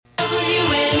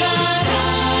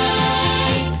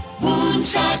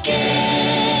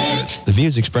Socket. The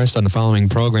views expressed on the following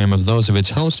program of those of its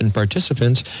hosts and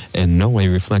participants in no way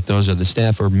reflect those of the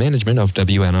staff or management of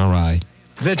WNRI.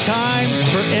 The time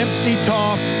for empty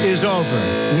talk is over.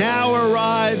 Now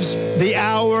arrives the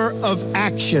hour of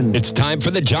action. It's time for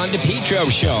the John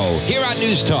DePietro Show here on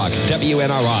News Talk,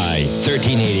 WNRI,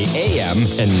 1380 AM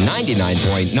and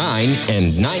 99.9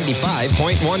 and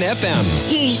 95.1 FM.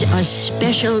 He's a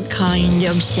special kind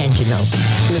of sentinel.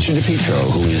 Mr. DePietro,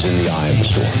 who is in the eye of the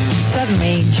storm.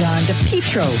 Suddenly, John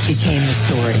DePietro became the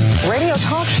story. Radio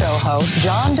talk show host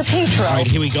John DePietro. All right,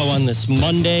 here we go on this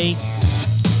Monday,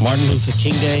 Martin Luther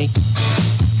King Day.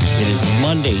 It is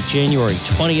Monday, January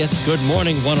 20th. Good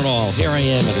morning, one and all. Here I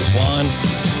am. It is Juan.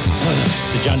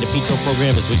 The John DePietro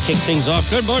program as we kick things off.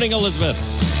 Good morning, Elizabeth.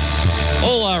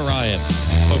 Hola, Ryan.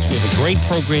 Folks, we have a great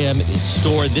program in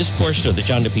store. This portion of the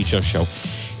John DePietro Show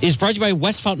is brought to you by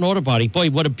West Fountain Auto Body.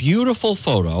 Boy, what a beautiful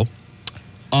photo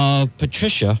of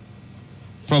Patricia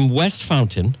from West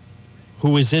Fountain,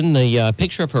 who is in the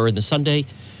picture of her in the Sunday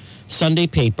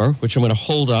paper, which I'm going to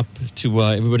hold up to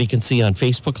everybody can see on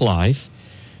Facebook Live.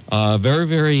 Very,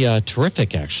 very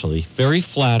terrific, actually. Very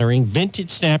flattering. Vintage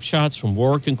snapshots from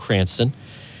Warwick and Cranston.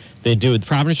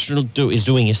 Providence Journal is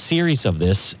doing a series of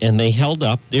this, and they held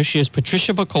up. There she is,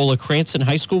 Patricia Vacola, Cranston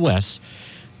High School West,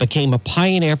 became a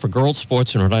pioneer for girls'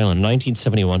 sports in Rhode Island in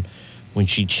 1971 when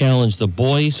she challenged the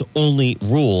boys-only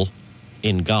rule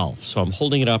in golf. So I'm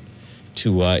holding it up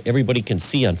to everybody can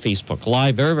see on Facebook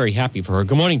Live. Very, very happy for her.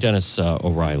 Good morning, Dennis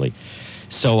O'Reilly.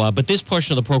 So, but this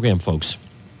portion of the program, folks,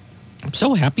 I'm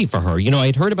so happy for her. You know, I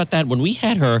had heard about that when we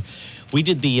had her. We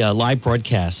did the live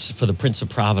broadcast for the Prince of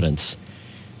Providence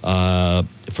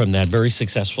from that very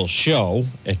successful show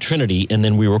at Trinity, and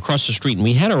then we were across the street, and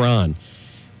we had her on,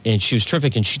 and she was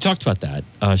terrific, and she talked about that.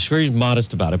 She's very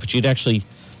modest about it, but she'd actually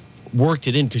worked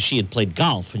it in because she had played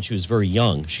golf when she was very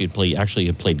young. She had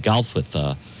played golf with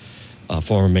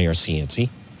former Mayor Cianci.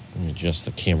 Let me adjust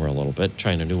the camera a little bit,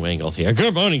 trying a new angle here.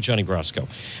 Good morning, Johnny Brasco.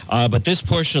 But this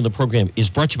portion of the program is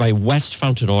brought to you by West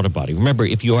Fountain Auto Body. Remember,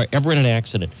 if you are ever in an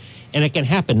accident, and it can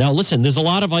happen. Now, listen, there's a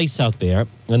lot of ice out there,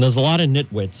 and there's a lot of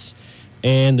nitwits,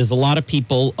 and there's a lot of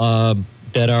people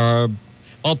that are,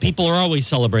 well, people are always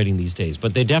celebrating these days,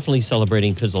 but they're definitely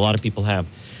celebrating because a lot of people have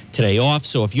today off.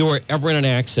 So if you are ever in an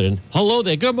accident, hello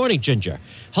there. Good morning, Ginger.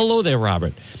 Hello there,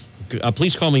 Robert.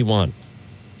 Please call me Juan.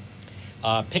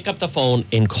 Pick up the phone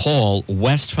and call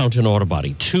West Fountain Auto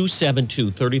Body,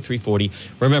 272-3340.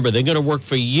 Remember, they're going to work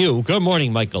for you. Good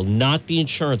morning, Michael. Not the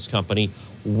insurance company.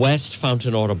 West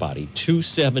Fountain Auto Body,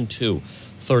 272-3340,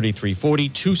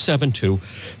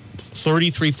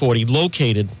 272-3340,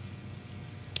 located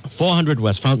 400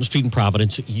 West Fountain Street in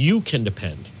Providence. You can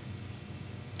depend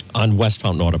on West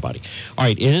Fountain Auto Body. All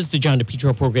right, it is the John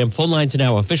DePietro program. Phone lines are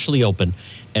now officially open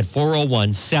at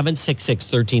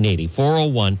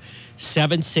 401-766-1380,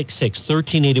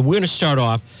 401-766-1380. We're going to start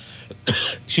off,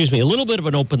 excuse me, a little bit of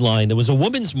an open line. There was a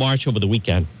women's march over the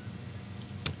weekend.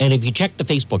 And if you check the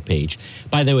Facebook page,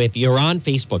 by the way, if you're on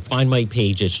Facebook, find my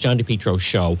page. It's John DePietro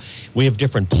Show. We have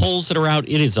different polls that are out.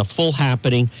 It is a full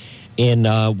happening. And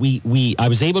I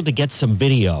was able to get some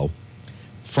video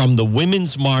from the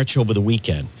women's march over the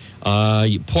weekend.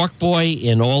 Pork Boy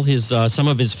and all his some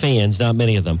of his fans, not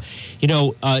many of them. You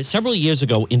know, several years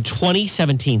ago in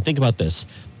 2017, think about this.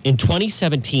 In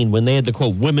 2017, when they had the,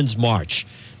 quote, Women's March,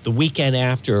 the weekend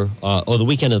after, or the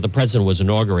weekend that the president was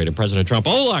inaugurated, President Trump.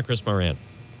 Hola, Chris Moran.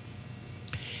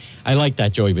 I like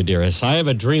that, Joey Medeiros. I have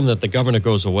a dream that the governor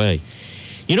goes away.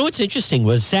 You know what's interesting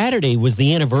was Saturday was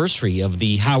the anniversary of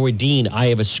the Howard Dean I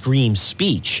Have a Scream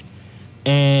speech.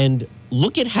 And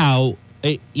look at how,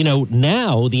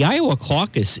 now the Iowa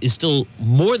caucus is still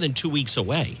more than 2 weeks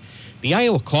away. The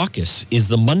Iowa caucus is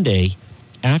the Monday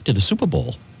after the Super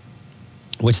Bowl,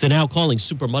 which they're now calling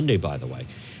Super Monday, by the way.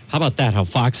 How about that? How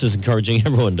Fox is encouraging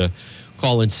everyone to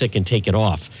call in sick and take it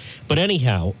off. But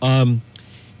anyhow,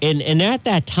 and at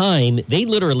that time, they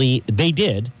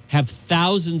did have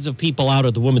thousands of people out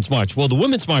at the Women's March. Well, the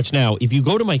Women's March now, if you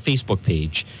go to my Facebook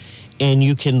page, and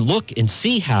you can look and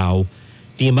see how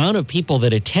the amount of people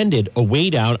that attended are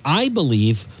way down. I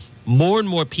believe more and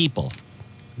more people,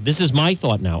 this is my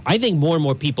thought now, I think more and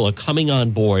more people are coming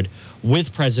on board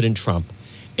with President Trump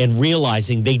and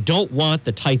realizing they don't want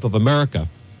the type of America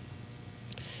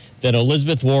that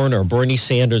Elizabeth Warren or Bernie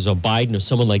Sanders or Biden or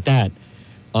someone like that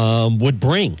would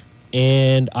bring.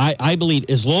 And I believe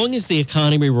as long as the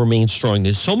economy remains strong,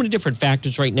 there's so many different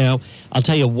factors right now. I'll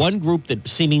tell you one group that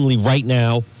seemingly right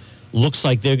now looks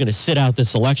like they're going to sit out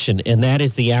this election, and that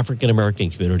is the African-American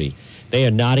community. They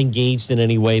are not engaged in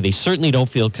any way. They certainly don't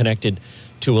feel connected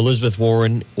to Elizabeth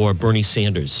Warren or Bernie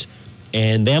Sanders.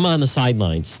 and them on the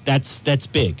sidelines, that's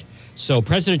big. So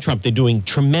President Trump, they're doing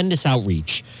tremendous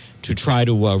outreach to try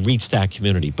to reach that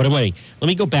community. But anyway, let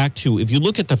me go back to, if you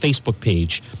look at the Facebook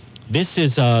page, this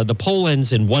is the poll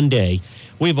ends in one day.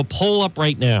 We have a poll up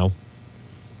right now.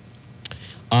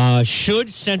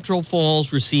 Should Central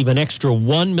Falls receive an extra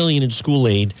 $1 million in school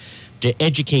aid to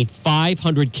educate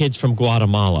 500 kids from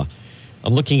Guatemala?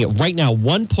 I'm looking at right now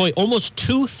almost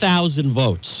 2,000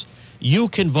 votes. You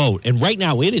can vote, and right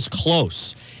now it is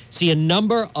close. See, a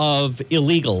number of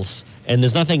illegals, and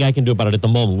there's nothing I can do about it at the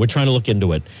moment. We're trying to look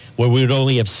into it, where we would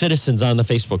only have citizens on the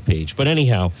Facebook page. But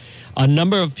anyhow, a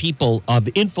number of people have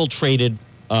infiltrated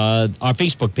our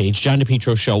Facebook page, John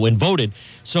DePetro Show, and voted.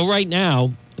 So right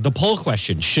now, the poll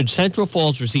question: should Central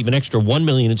Falls receive an extra $1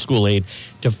 million in school aid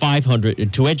to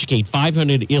educate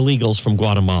 500 illegals from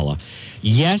Guatemala?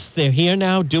 Yes, they're here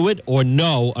now. Do it, or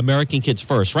no? American kids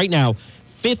first. Right now,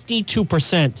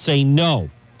 52% say no.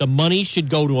 The money should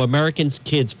go to Americans'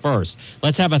 kids first.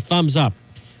 Let's have a thumbs up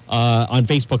on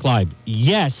Facebook Live.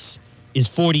 Yes is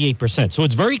 48%. So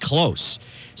it's very close.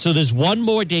 So there's one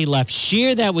more day left.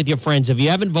 Share that with your friends. If you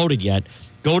haven't voted yet,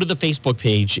 go to the Facebook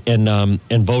page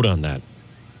and vote on that.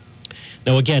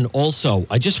 Now, again, also,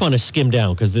 I just want to skim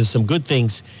down because there's some good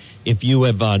things. If you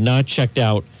have not checked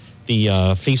out the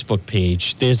Facebook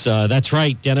page, there's that's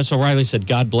right. Dennis O'Reilly said,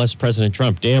 "God bless President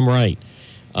Trump." Damn right.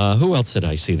 Who else did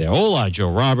I see there? Hola,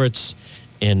 Joe Roberts,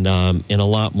 and a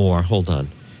lot more. Hold on.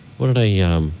 What did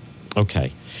I?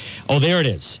 Okay. Oh, there it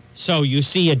is. So you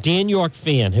see a Dan York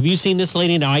fan. Have you seen this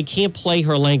lady? Now, I can't play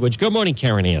her language. Good morning,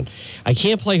 Karen Ann. I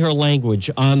can't play her language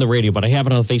on the radio, but I have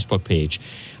it on the Facebook page.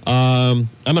 I'm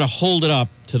going to hold it up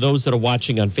to those that are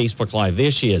watching on Facebook Live.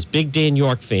 There she is, big Dan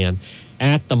York fan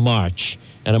at the march,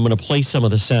 and I'm going to play some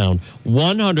of the sound.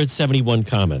 171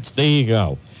 comments. There you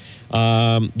go.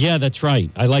 Yeah, that's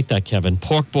right. I like that, Kevin.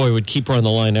 Pork Boy would keep her on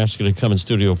the line, ask her to come in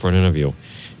studio for an interview.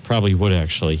 Probably would,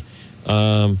 actually.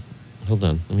 Hold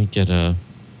on. Let me get a...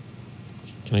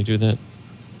 Can I do that?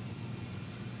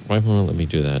 Why won't it let me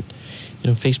do that?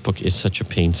 You know, Facebook is such a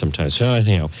pain sometimes. So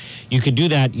anyhow, you can do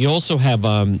that. You also have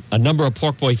a number of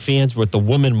Pork Boy fans with the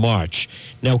Woman March.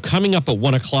 Now, coming up at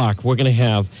 1 o'clock, we're going to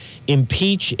have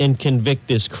impeach and convict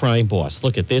this crime boss.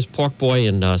 Look at this, Pork Boy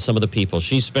and some of the people.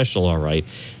 She's special, all right.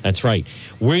 That's right.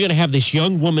 We're going to have this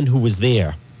young woman who was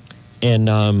there.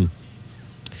 And,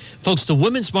 folks, the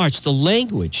Women's March, the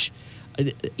language,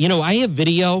 you know, I have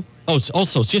video. Oh,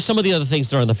 also, just some of the other things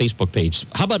that are on the Facebook page.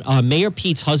 How about Mayor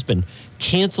Pete's husband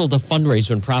canceled a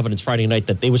fundraiser in Providence Friday night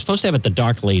that they were supposed to have at the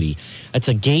Dark Lady. It's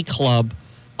a gay club.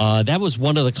 That was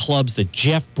one of the clubs that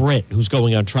Jeff Britt, who's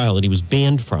going on trial, that he was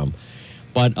banned from.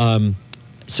 But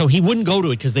so he wouldn't go to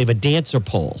it because they have a dancer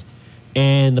poll.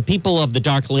 And the people of the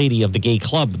Dark Lady of the gay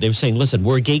club, they were saying, listen,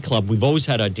 we're a gay club. We've always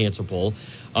had a dancer poll.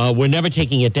 We're never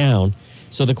taking it down.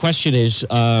 So the question is,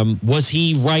 was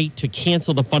he right to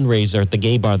cancel the fundraiser at the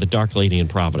gay bar, the Dark Lady in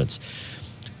Providence?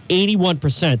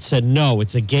 81% said no,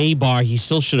 it's a gay bar. He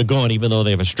still should have gone, even though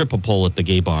they have a stripper pole at the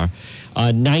gay bar.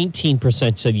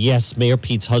 19% said yes, Mayor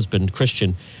Pete's husband,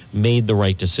 Christian, made the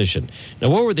right decision.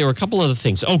 Now, there were a couple other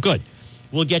things. Oh, good.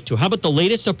 We'll get to. How about the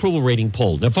latest approval rating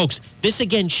poll? Now, folks, this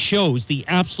again shows the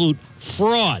absolute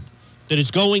fraud that is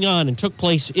going on and took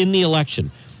place in the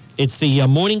election. It's the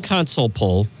Morning Consult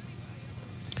poll.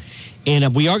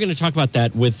 And we are going to talk about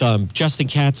that with Justin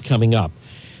Katz coming up.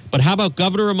 But how about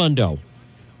Governor Raimondo?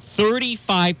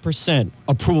 35%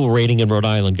 approval rating in Rhode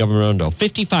Island, Governor Raimondo.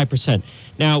 55%.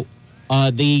 Now,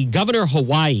 the governor of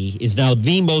Hawaii is now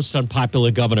the most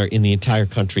unpopular governor in the entire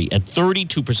country at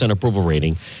 32% approval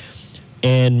rating.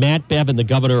 And Matt Bevin, the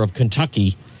governor of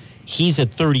Kentucky, he's at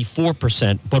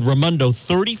 34%. But Raimondo,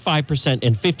 35%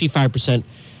 and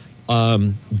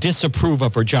 55% disapprove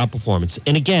of her job performance.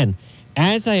 And again,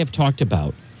 as I have talked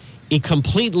about, it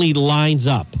completely lines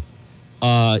up.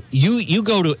 You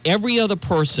go to every other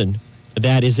person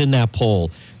that is in that poll.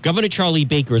 Governor Charlie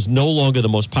Baker is no longer the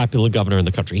most popular governor in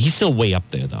the country. He's still way up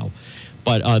there, though.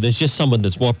 But there's just someone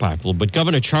that's more popular. But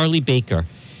Governor Charlie Baker,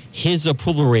 his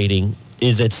approval rating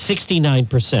is at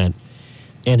 69%,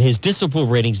 and his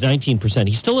disapproval rating is 19%.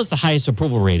 He still has the highest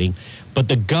approval rating, but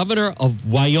the governor of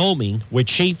Wyoming, where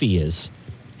Chafee is,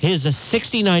 his a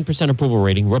 69% approval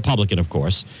rating, Republican, of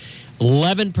course,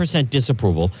 11%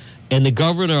 disapproval. And the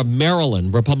governor of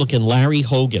Maryland, Republican Larry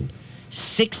Hogan,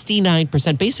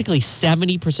 69%, basically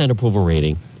 70% approval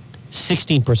rating,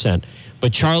 16%.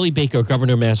 But Charlie Baker,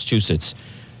 governor of Massachusetts,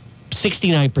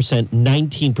 69%,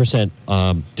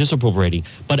 19% disapproval rating.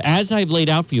 But as I've laid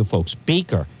out for you folks,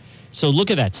 Baker, so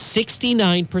look at that,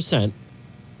 69%.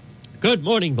 Good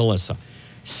morning, Melissa.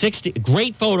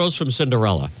 Great photos from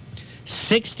Cinderella.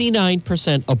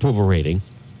 69% approval rating,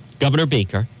 Governor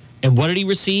Baker. And what did he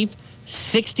receive?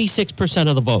 66%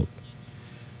 of the vote.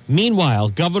 Meanwhile,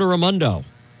 Governor Raimondo,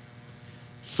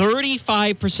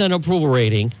 35% approval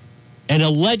rating, and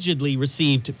allegedly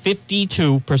received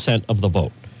 52% of the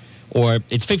vote. Or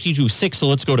it's 52-6, so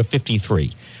let's go to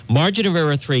 53. Margin of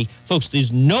error 3. Folks,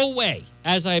 there's no way,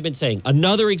 as I have been saying,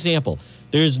 another example,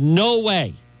 there's no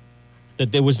way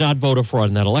that there was not voter fraud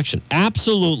in that election.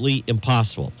 Absolutely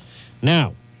impossible.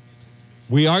 Now,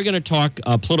 we are going to talk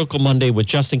Political Monday with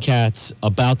Justin Katz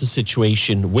about the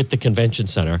situation with the convention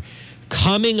center.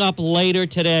 Coming up later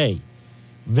today,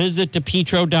 visit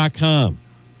DePietro.com.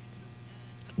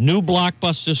 New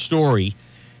blockbuster story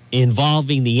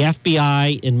involving the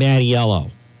FBI and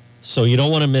Mattiello. So you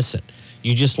don't want to miss it.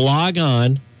 You just log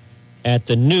on at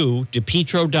the new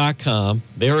DePietro.com.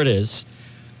 There it is.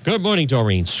 Good morning,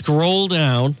 Doreen. Scroll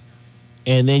down,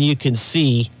 and then you can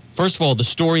see, first of all, the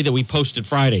story that we posted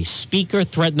Friday. Speaker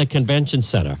threatened the convention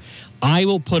center. I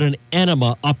will put an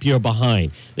enema up your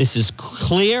behind. This is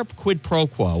clear quid pro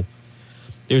quo.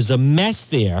 There's a mess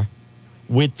there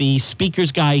with the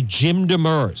speaker's guy, Jim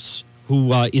Demers,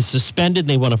 who is suspended.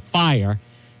 They want to fire,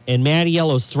 and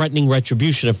Mattiello's threatening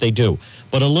retribution if they do.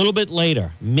 But a little bit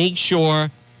later, make sure,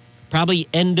 probably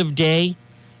end of day,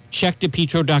 check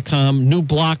DePietro.com, new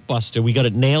blockbuster. We got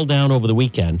it nailed down over the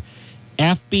weekend.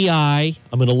 FBI,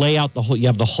 I'm going to lay out the whole, you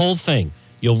have the whole thing.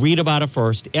 You'll read about it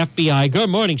first. FBI, good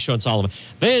morning, Sean Sullivan.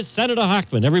 There's Senator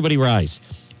Hochman. Everybody rise.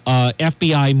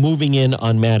 FBI moving in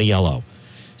on Mattiello.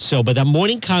 So, but that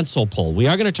morning console poll, we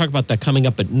are going to talk about that coming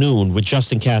up at noon with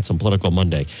Justin Katz on Political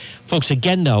Monday. Folks,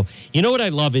 again, though, you know what I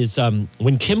love is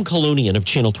when Kim Kalunian of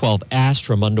Channel 12 asked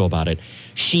Raimondo about it,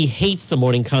 she hates the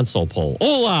morning console poll.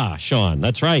 Hola, Sean.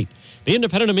 That's right. The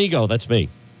independent amigo. That's me.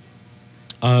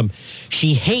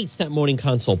 She hates that morning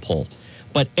console poll.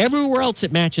 But everywhere else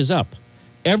it matches up.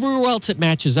 Everywhere else it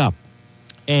matches up.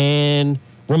 And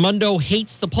Raimondo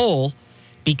hates the poll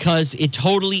because it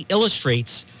totally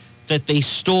illustrates that they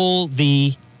stole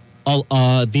the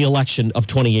election of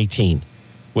 2018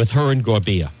 with her and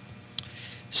Gorbea.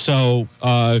 So,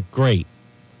 great.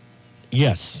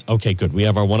 Yes. Okay, good. We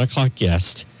have our 1 o'clock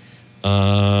guest.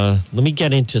 Let me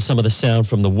get into some of the sound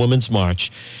from the Women's March.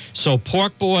 So,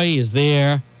 Pork Boy is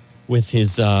there with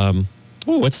his,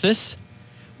 what's this?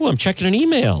 Oh, I'm checking an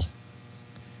email.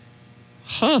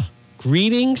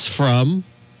 Greetings from...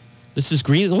 This is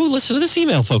greetings. Oh, listen to this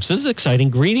email, folks. This is exciting.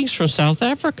 Greetings from South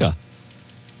Africa.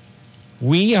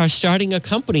 We are starting a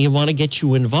company and want to get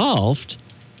you involved.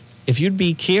 If you'd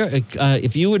be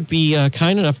if you would be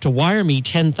kind enough to wire me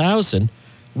 $10,000,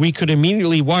 we could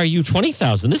immediately wire you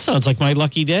 $20,000. This sounds like my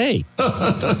lucky day.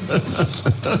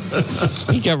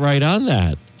 We get right on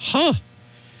that,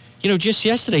 You know, just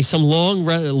yesterday, some long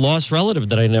lost relative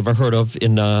that I never heard of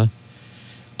in.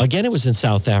 Again, it was in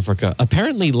South Africa,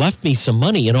 apparently left me some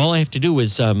money, and all I have to do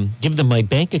is give them my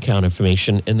bank account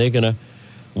information, and they're going to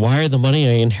wire the money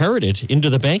I inherited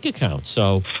into the bank account.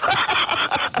 So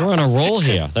we're on a roll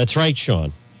here. That's right,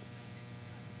 Sean.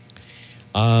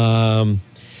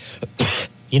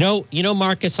 You know,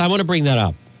 Marcus, I want to bring that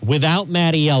up. Without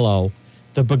Mattiello,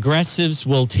 the progressives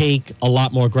will take a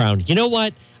lot more ground. You know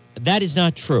what? That is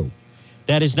not true.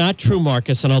 That is not true,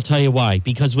 Marcus, and I'll tell you why.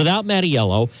 Because without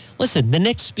Mattiello, listen, the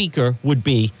next speaker would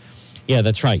be, yeah,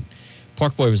 that's right.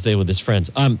 Pork Boy was there with his friends.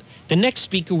 The next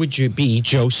speaker would be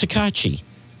Joe Sacacci.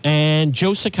 And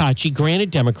Joe Sacacci,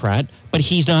 granted Democrat, but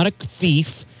he's not a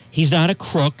thief. He's not a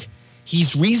crook.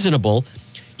 He's reasonable.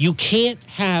 You can't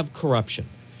have corruption.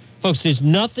 Folks, there's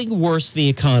nothing worse than the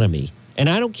economy. And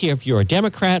I don't care if you're a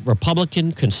Democrat,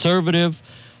 Republican, conservative,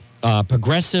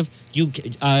 progressive.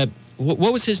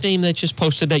 What was his name that just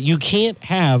posted that? You can't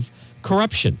have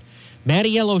corruption.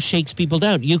 Mattiello shakes people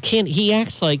down. You can't. He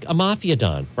acts like a mafia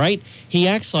don, right? He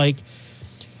acts like,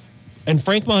 and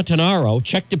Frank Montanaro,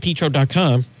 check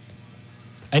DePietro.com.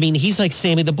 I mean, he's like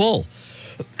Sammy the Bull.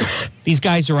 These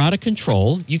guys are out of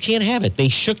control. You can't have it. They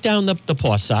shook down the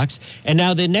Paw Sox, and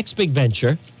now their next big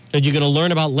venture that you're going to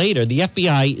learn about later, the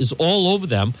FBI is all over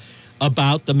them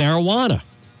about the marijuana,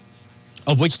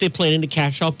 of which they're planning to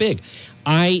cash out big.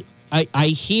 I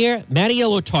hear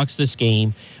Mattiello talks this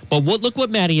game, but look what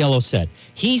Mattiello said.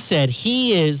 He said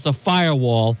he is the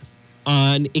firewall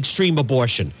on extreme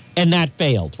abortion, and that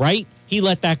failed, right? He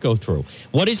let that go through.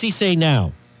 What does he say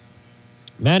now?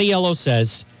 Mattiello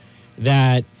says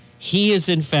that he is,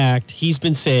 in fact, he's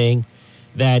been saying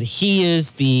that he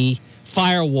is the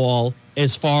firewall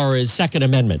as far as Second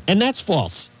Amendment, and that's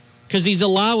false because he's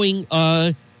allowing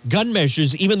gun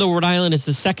measures, even though Rhode Island is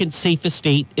the second safest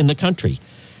state in the country.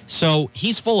 So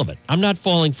he's full of it. I'm not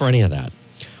falling for any of that.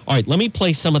 All right, let me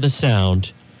play some of the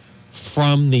sound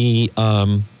from the,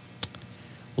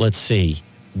 Let's see.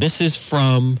 This is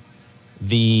from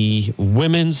the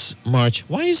Women's March.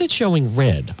 Why is it showing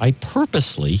red? I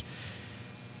purposely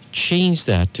changed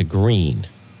that to green.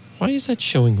 Why is that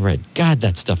showing red? God,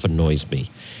 that stuff annoys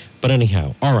me. But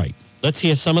anyhow, all right. Let's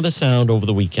hear some of the sound over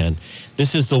the weekend.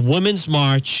 This is the Women's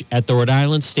March at the Rhode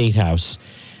Island State House.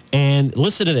 And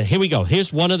listen to this. Here we go.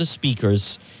 Here's one of the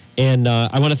speakers. And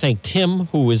I want to thank Tim,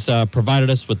 who has provided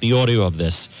us with the audio of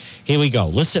this. Here we go.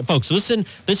 Listen, folks, listen.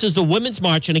 This is the Women's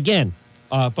March. And again,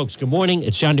 folks, good morning.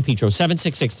 It's John DePietro,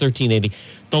 766-1380.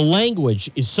 The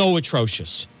language is so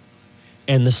atrocious.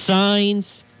 And the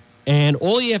signs, and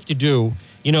all you have to do,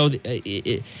 you know,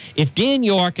 if Dan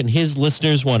York and his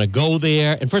listeners want to go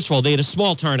there, and first of all, they had a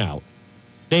small turnout.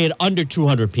 They had under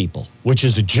 200 people, which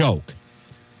is a joke.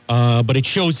 But it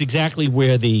shows exactly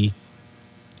where the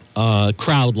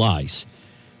crowd lies.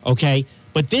 Okay?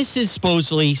 But this is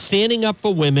supposedly standing up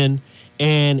for women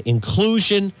and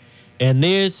inclusion. And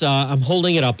there's, I'm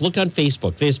holding it up. Look on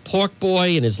Facebook. There's Pork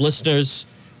Boy and his listeners,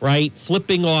 right,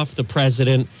 flipping off the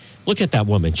president. Look at that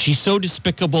woman. She's so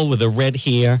despicable with her red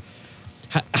hair.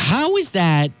 How is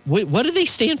that? What do they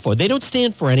stand for? They don't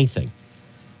stand for anything.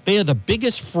 They are the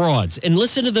biggest frauds. And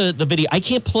listen to the video. I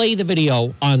can't play the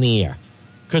video on the air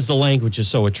because the language is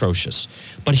so atrocious.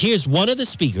 But here's one of the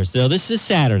speakers. Now, this is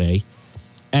Saturday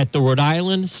at the Rhode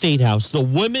Island State House, the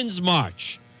Women's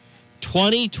March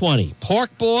 2020.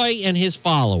 Pork Boy and his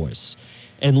followers.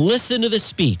 And listen to the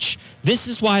speech. This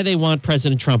is why they want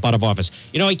President Trump out of office.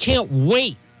 You know, I can't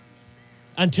wait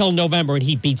until November and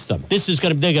he beats them. They're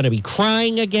going to be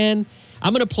crying again.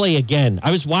 I'm going to play again.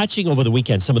 I was watching over the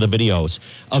weekend some of the videos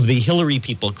of the Hillary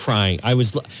people crying.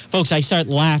 Folks, I start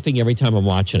laughing every time I'm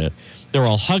watching it. They're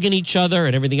all hugging each other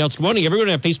and everything else. Good morning, everyone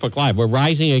on Facebook Live. We're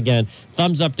rising again.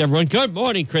 Thumbs up to everyone. Good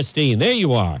morning, Christine. There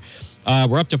you are.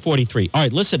 We're up to 43. All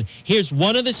right, listen. Here's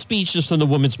one of the speeches from the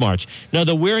Women's March. Now,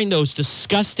 they're wearing those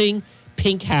disgusting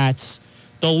pink hats.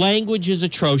 The language is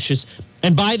atrocious.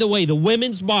 And by the way, the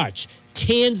Women's March,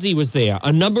 Tansy was there.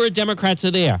 A number of Democrats are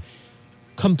there.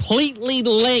 Completely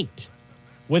linked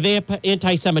with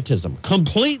anti-Semitism.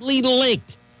 Completely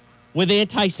linked with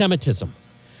anti-Semitism.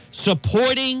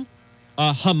 Supporting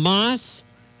Hamas.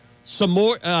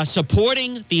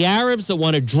 Supporting the Arabs that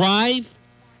want to drive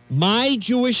my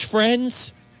Jewish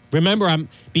friends. Remember,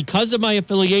 because of my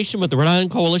affiliation with the Rhode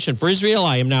Island Coalition for Israel,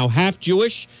 I am now half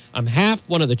Jewish. I'm half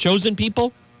one of the chosen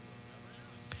people.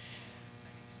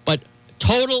 But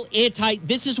total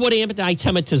this is what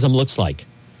anti-Semitism looks like.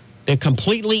 They're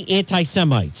completely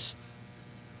anti-Semites.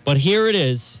 But here it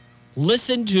is.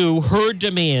 Listen to her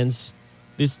demands.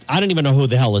 I don't even know who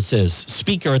the hell this is.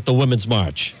 Speaker at the Women's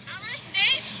March. Our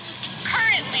state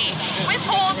currently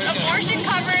withholds abortion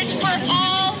coverage for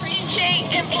all state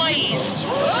employees.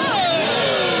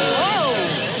 Whoa.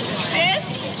 This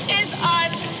is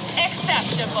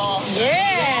unacceptable.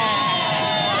 Yeah.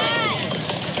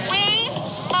 We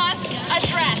must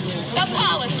address the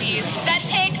policies that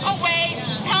take away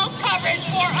health coverage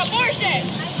for abortion.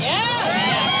 Yeah.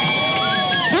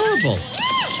 Terrible.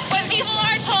 When people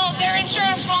are told their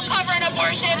insurance won't cover an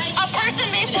abortion, a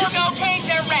person may forego paying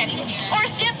their rent or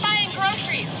skip buying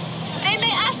groceries. They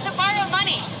may ask to borrow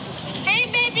money.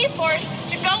 They may be forced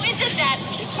to go into debt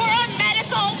for a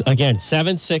medical. Again,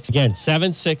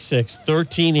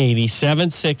 766-1380,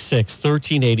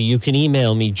 766-1380. You can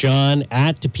email me,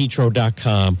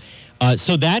 john@depetro.com.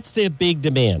 So that's their big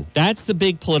demand. That's the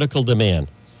big political demand.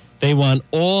 They want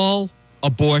all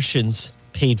abortions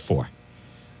paid for.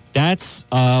 That's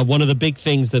one of the big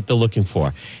things that they're looking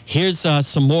for. Here's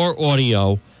some more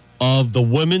audio of the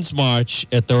Women's March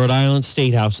at the Rhode Island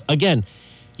State House. Again,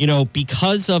 you know,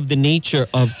 because of the nature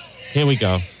of... Here we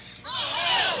go.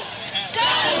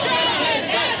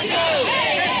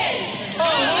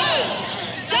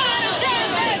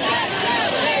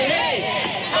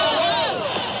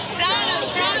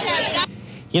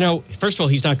 You know, first of all,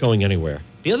 he's not going anywhere.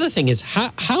 The other thing is,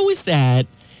 how is that,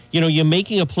 you know, you're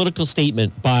making a political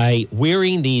statement by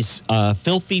wearing these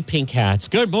filthy pink hats.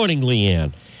 Good morning,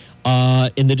 Leanne.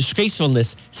 In the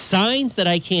disgracefulness, signs that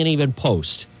I can't even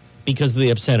post because of the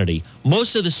obscenity.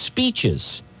 Most of the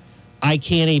speeches, I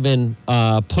can't even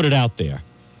put it out there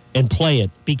and play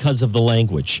it because of the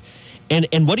language.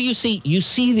 And what do you see? You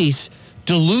see these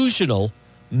delusional,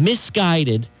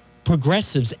 misguided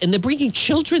progressives, and they're bringing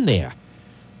children there.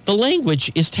 The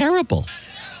language is terrible.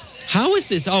 How is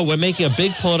this? Oh, we're making a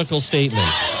big political statement.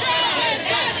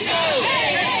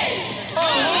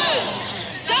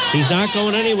 He's not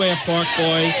going anywhere, Pork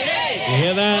Boy. You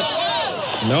hear that?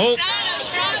 Nope.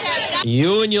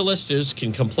 You and your listeners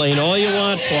can complain all you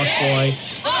want, Pork Boy,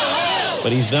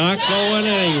 but he's not going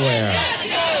anywhere.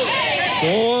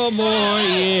 4 more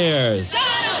years.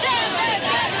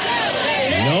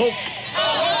 Nope.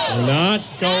 Not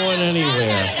going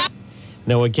anywhere.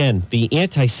 Now, again, the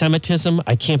anti-Semitism,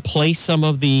 I can't play some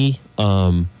of the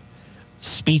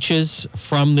speeches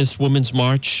from this Women's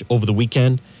March over the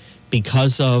weekend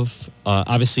because of,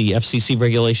 obviously, FCC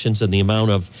regulations and the amount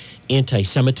of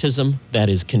anti-Semitism that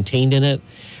is contained in it.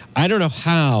 I don't know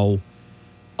how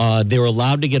they're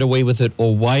allowed to get away with it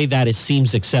or why that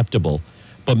seems acceptable.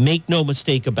 But make no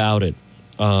mistake about it.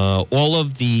 All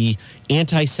of the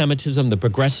anti-Semitism, the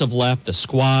progressive left, the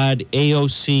Squad,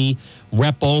 AOC,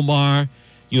 Rep Omar,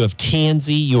 you have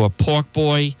Tansy, you have Pork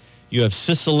Boy, you have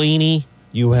Cicilline,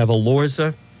 you have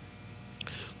Alorza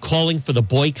calling for the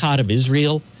boycott of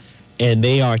Israel, and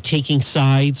they are taking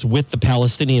sides with the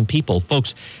Palestinian people.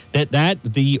 Folks, that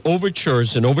the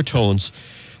overtures and overtones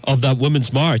of that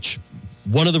Women's March,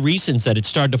 one of the reasons that it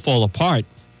started to fall apart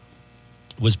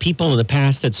was people in the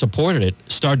past that supported it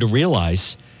started to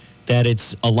realize that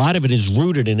a lot of it is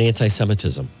rooted in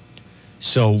anti-Semitism.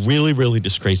 So really, really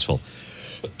disgraceful.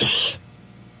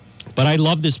 But I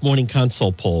love this morning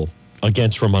consult poll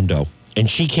against Raimondo, and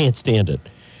she can't stand it.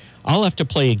 I'll have to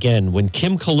play again. When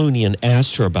Kim Kalunian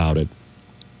asked her about it,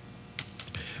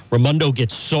 Raimondo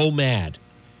gets so mad.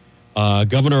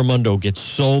 Governor Raimondo gets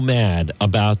so mad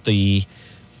about the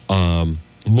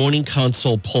morning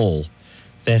consult poll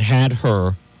that had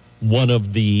her one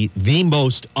of the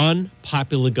most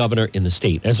unpopular governor in the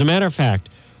state. As a matter of fact,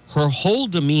 her whole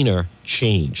demeanor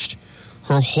changed.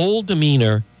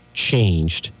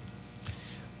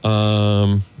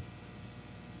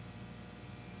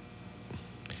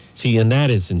 See, and that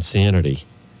is insanity.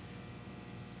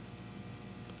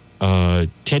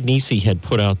 Ted Nesi had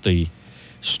put out the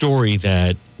story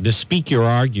that the speaker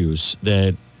argues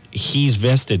that he's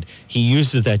vested. He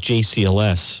uses that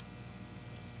JCLS.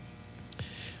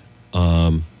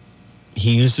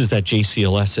 He uses that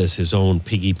JCLS as his own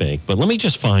piggy bank. But let me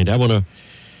just I want to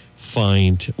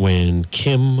find when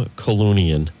Kim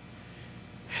Kalunian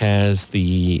has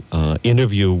the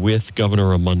interview with Governor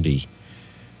Raimondo,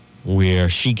 where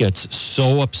she gets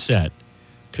so upset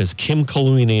because Kim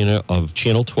Kalunian of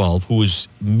Channel 12, who was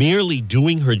merely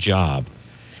doing her job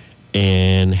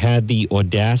and had the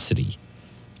audacity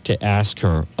to ask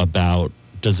her about,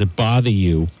 does it bother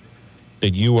you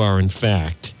that you are, in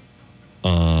fact,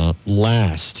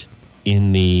 last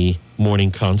in the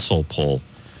morning consult poll?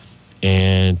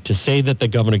 And to say that the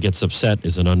governor gets upset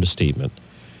is an understatement.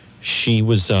 She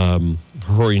was,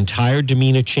 her entire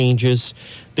demeanor changes.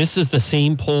 This is the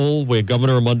same poll where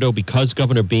Governor Raimondo, because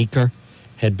Governor Baker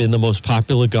had been the most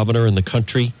popular governor in the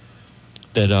country,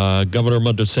 that Governor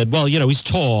Raimondo said, well, he's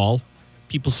tall.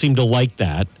 People seem to like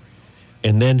that.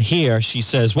 And then here she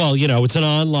says, well, it's an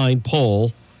online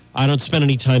poll. I don't spend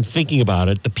any time thinking about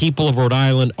it. The people of Rhode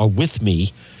Island are with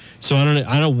me, so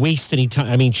I don't waste any time.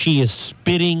 I mean, she is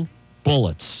spitting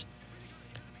bullets,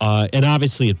 and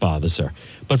obviously it bothers her.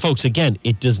 But folks, again,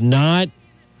 it does not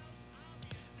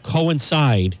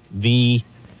coincide the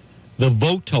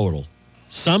vote total.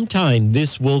 Sometime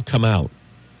this will come out.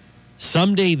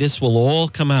 Someday this will all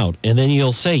come out, and then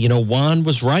you'll say, Juan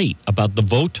was right about the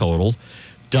vote total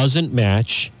doesn't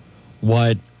match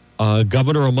what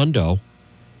Governor Raimondo.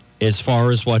 As far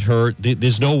as what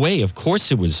there's no way. Of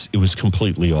course, it was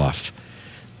completely off.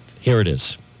 Here it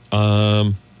is.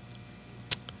 Well,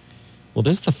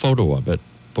 there's the photo of it,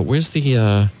 but where's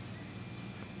the?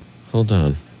 Hold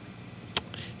on.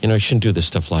 I shouldn't do this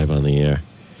stuff live on the air.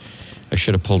 I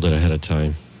should have pulled it ahead of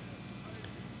time.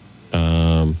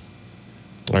 All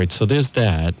right, so there's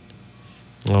that.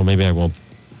 Well, maybe I won't.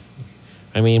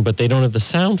 But they don't have the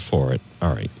sound for it.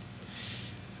 All right.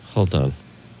 Hold on.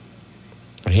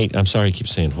 I'm sorry I keep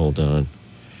saying hold on.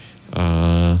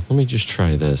 Let me just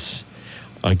try this.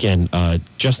 Again,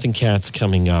 Justin Katz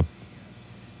coming up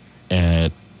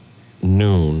at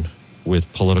noon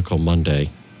with Political Monday.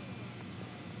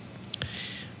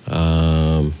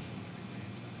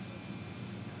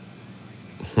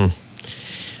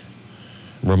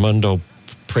 Raimondo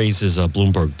praises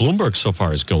Bloomberg. Bloomberg so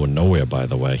far is going nowhere, by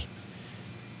the way.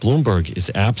 Bloomberg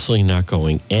is absolutely not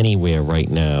going anywhere right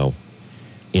now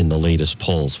in the latest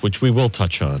polls, which we will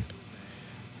touch on.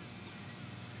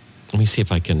 Let me see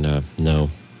if I can, no.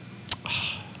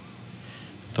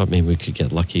 Thought maybe we could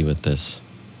get lucky with this.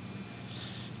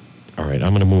 All right,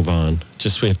 I'm going to move on.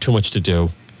 We have too much to do.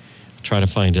 I'll try to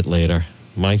find it later.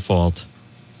 My fault.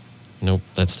 Nope,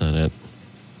 that's not it.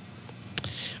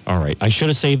 All right, I should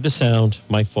have saved the sound.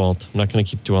 My fault. I'm not going to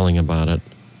keep dwelling about it.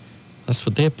 That's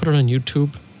what they have put it on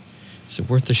YouTube. Is it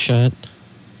worth a shot?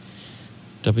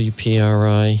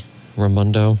 WPRI,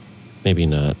 Raimondo? Maybe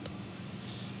not.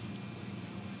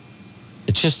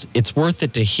 It's worth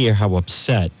it to hear how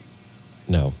upset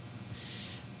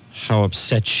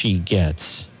she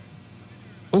gets.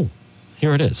 Oh,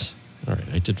 here it is. All right,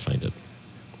 I did find it.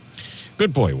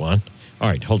 Good boy, Juan. All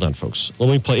right, hold on, folks. Let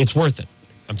me play. It's worth it.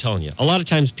 I'm telling you. A lot of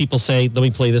times people say, let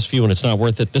me play this for you, and it's not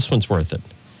worth it. This one's worth it.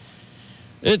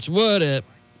 It's worth it.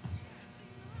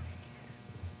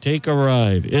 Take a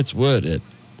ride. It's worth it.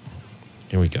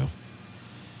 Here we go.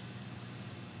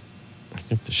 I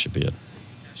think this should be it.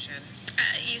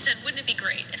 You said, wouldn't it be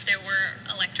great if there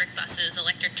were electric buses,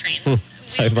 electric trains?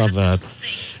 I love that.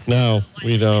 No,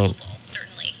 we don't.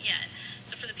 Certainly, yeah.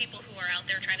 So for the people who are out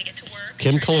there trying to get to work,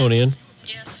 Kim Colonian,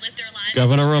 yes, live their lives.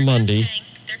 Governor Raimondi.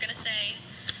 They're going to say,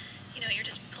 you're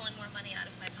just pulling more money out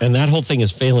of my pocket. And that whole thing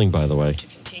is failing, by the way. To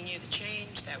continue the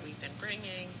change that we've been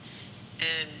bringing,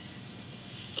 and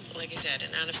like I said, an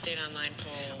out-of-state online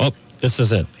poll. Oh, this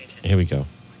is it. Here we go.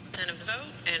 Of the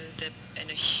vote and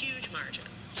a huge margin.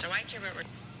 So I care about.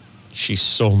 She's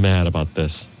so mad about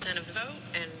this. Of the vote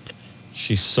and.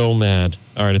 She's so mad.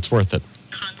 All right, it's worth it.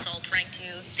 Consult ranked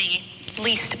you the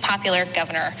least popular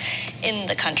governor in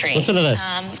the country. Listen to this.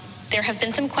 There have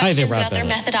been some questions about their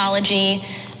methodology,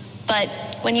 but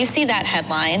when you see that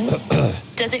headline,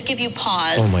 does it give you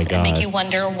pause and make you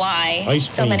wonder why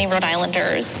so many Rhode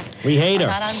Islanders are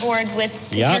not on board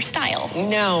with your style?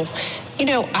 No.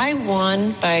 I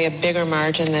won by a bigger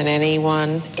margin than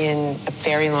anyone in a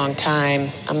very long time.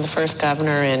 I'm the first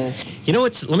governor in...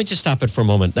 let me just stop it for a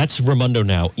moment. That's Raimondo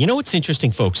now. You know what's interesting,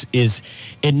 folks, is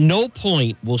at no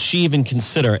point will she even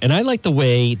consider, and I like the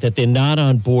way that they're not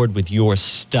on board with your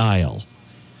style.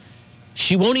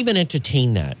 She won't even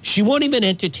entertain that. She won't even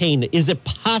entertain, is it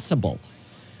possible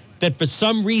that for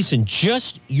some reason,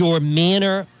 just your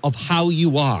manner of how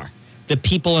you are, that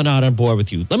people are not on board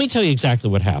with you? Let me tell you exactly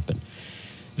what happened.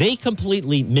 They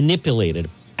completely manipulated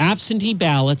absentee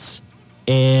ballots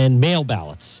and mail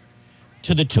ballots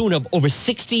to the tune of over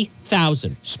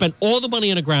 60,000. Spent all the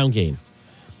money on a ground game.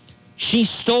 She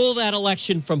stole that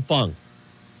election from Fung.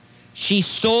 She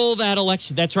stole that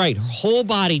election. That's right. Her whole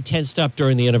body tensed up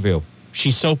during the interview.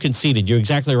 She's so conceited. You're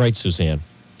exactly right, Suzanne.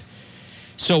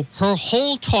 So her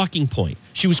whole talking point,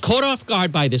 she was caught off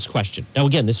guard by this question. Now,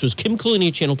 again, this was Kim Cooley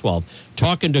at Channel 12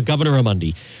 talking to Governor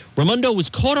Raimondi. Raimondo was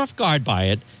caught off guard by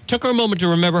it. Took her a moment to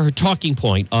remember her talking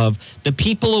point of the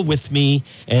people are with me,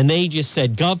 and they just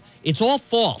said, Gov, it's all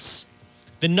false.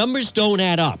 The numbers don't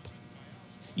add up.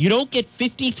 You don't get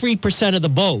 53% of the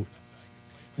vote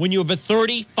when you have a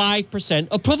 35%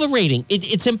 approval rating.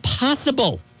 It's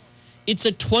impossible. It's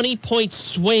a 20-point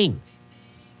swing.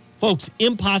 Folks,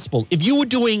 impossible. If you were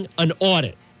doing an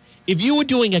audit, if you were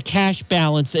doing a cash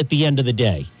balance at the end of the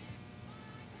day,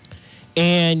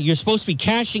 and you're supposed to be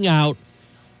cashing out,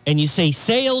 and you say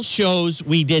sales shows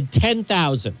we did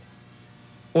 10,000.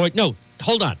 Or no,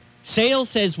 hold on. Sales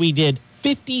says we did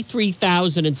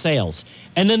 53,000 in sales.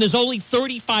 And then there's only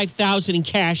 35,000 in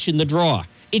cash in the drawer.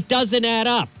 It doesn't add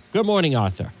up. Good morning,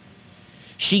 Arthur.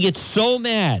 She gets so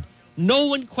mad. No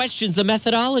one questions the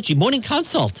methodology. Morning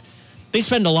Consult. They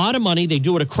spend a lot of money. They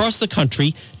do it across the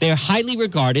country. They're highly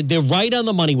regarded. They're right on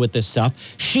the money with this stuff.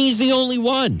 She's the only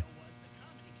one.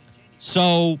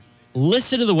 So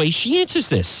listen to the way she answers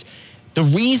this. The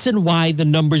reason why the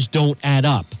numbers don't add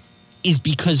up is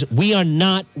because we are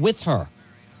not with her.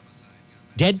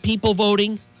 Dead people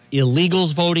voting,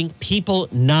 illegals voting, people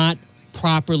not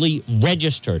properly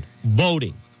registered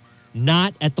voting,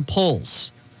 not at the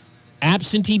polls.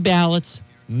 Absentee ballots,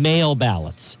 mail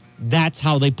ballots. That's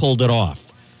how they pulled it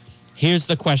off. Here's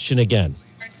the question again.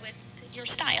 With your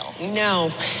style.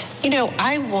 No.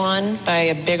 I won by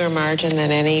a bigger margin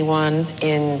than anyone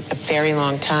in a very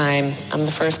long time. I'm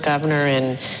the first governor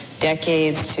in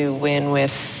decades to win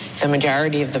with the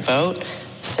majority of the vote.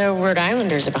 So Rhode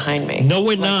Islanders are behind me. No,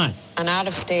 we're not. An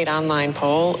out-of-state online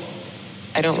poll,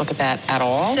 I don't look at that at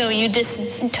all. So you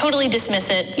totally dismiss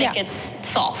it, think it's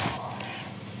false.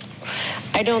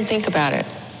 I don't think about it.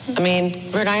 I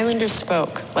mean, Rhode Islanders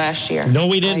spoke last year. No,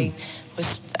 we didn't.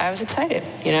 I was excited.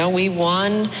 We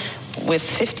won with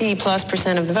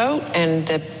 50+% of the vote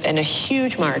and a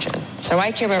huge margin. So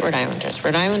I care about Rhode Islanders.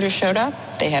 Rhode Islanders showed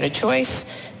up. They had a choice.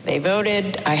 They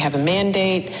voted. I have a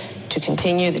mandate to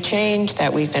continue the change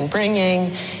that we've been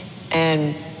bringing.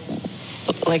 And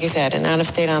like I said, an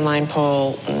out-of-state online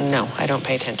poll, no, I don't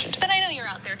pay attention to that. But I know you're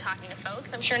out there talking to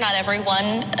folks. I'm sure not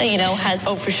everyone, has...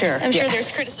 Oh, for sure. I'm sure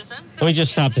there's criticism. Let me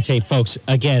just stop the tape, folks.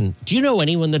 Again, do you know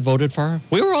anyone that voted for her?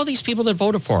 Where were all these people that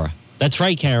voted for her? That's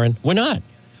right, Karen. We're not.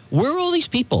 Where are all these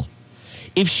people?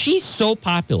 If she's so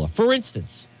popular, for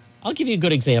instance, I'll give you a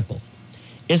good example.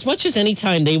 As much as any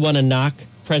time they want to knock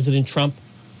President Trump,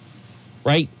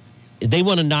 right? they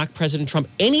want to knock President Trump.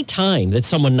 Any time that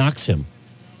someone knocks him,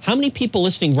 how many people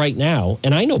listening right now,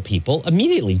 and I know people,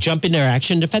 immediately jump in their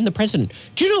action and defend the president?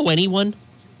 Do you know anyone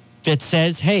that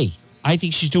says, hey, I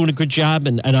think she's doing a good job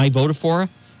and I voted for her?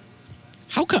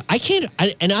 How come I can't?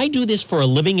 And I do this for a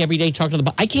living every day, talking to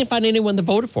the. I can't find anyone that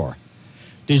voted for her.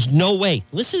 There's no way.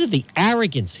 Listen to the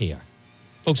arrogance here,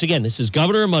 folks. Again, this is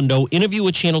Governor Raimondo interview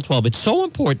with Channel 12. It's so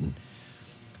important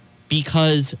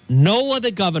because no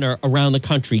other governor around the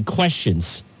country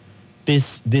questions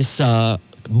this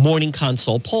Morning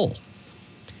Consult poll,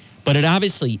 but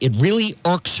it really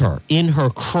irks her in her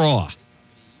craw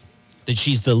that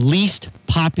she's the least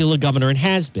popular governor and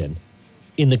has been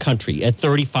in the country at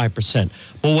 35%.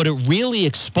 But what it really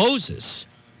exposes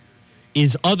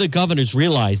is other governors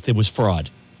realized there was fraud.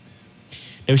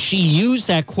 Now, she used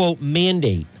that, quote,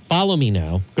 mandate. Follow me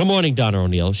now. Good morning, Donna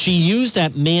O'Neill. She used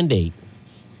that mandate,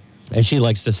 as she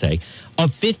likes to say,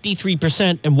 of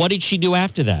 53%. And what did she do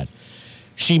after that?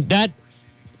 That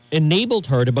enabled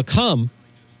her to become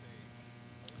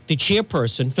the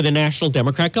chairperson for the National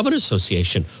Democrat Governors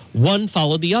Association. One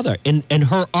followed the other. And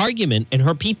her argument and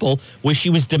her people, where she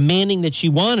was demanding that she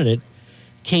wanted it,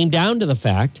 came down to the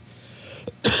fact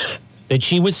that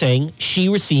she was saying she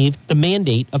received the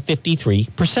mandate of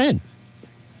 53%.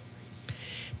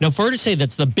 Now, for her to say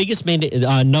that's the biggest mandate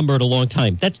number in a long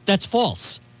time, that's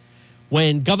false.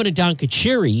 When Governor Don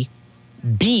Carcieri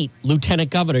beat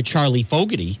Lieutenant Governor Charlie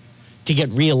Fogarty to get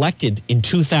reelected in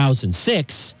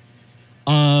 2006,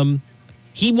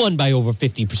 he won by over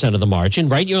 50% of the margin,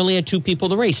 right? You only had two people in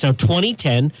the race. Now,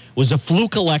 2010 was a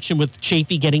fluke election with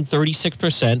Chafee getting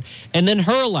 36%, and then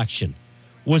her election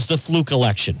was the fluke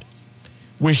election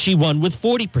where she won with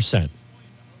 40%.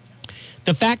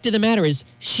 The fact of the matter is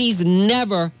she's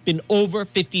never been over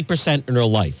 50% in her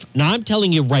life. Now, I'm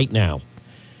telling you right now,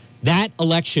 that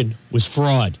election was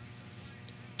fraud.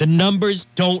 The numbers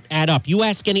don't add up. You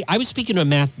ask I was speaking to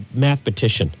a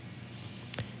mathematician,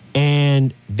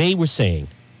 and they were saying,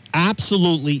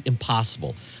 absolutely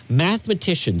impossible.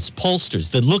 Mathematicians, pollsters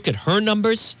that look at her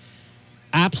numbers,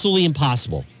 absolutely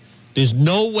impossible. There's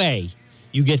no way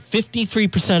you get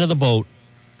 53% of the vote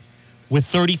with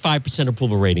 35%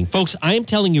 approval rating. Folks, I am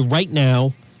telling you right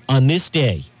now, on this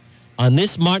day, on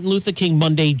this Martin Luther King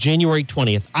Monday, January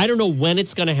 20th, I don't know when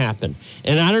it's going to happen,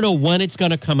 and I don't know when it's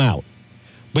going to come out,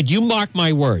 but you mark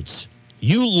my words.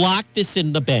 You lock this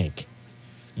in the bank.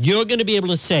 You're going to be able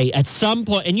to say at some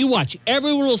point, and you watch,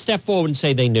 everyone will step forward and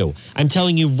say they knew. I'm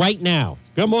telling you right now.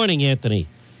 Good morning, Anthony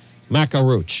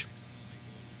Macaruch.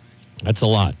 That's a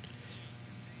lot.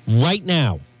 Right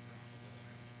now,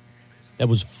 that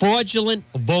was fraudulent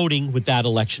voting with that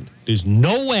election. There's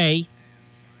no way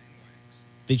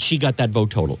that she got that vote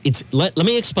total. Let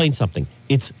me explain something.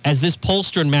 It's, as this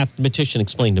pollster and mathematician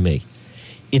explained to me,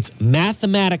 it's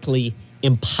mathematically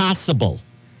impossible.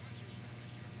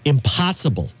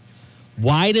 Impossible.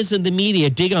 Why doesn't the media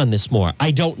dig on this more?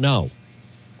 I don't know.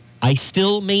 I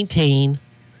still maintain,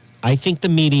 I think the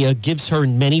media gives her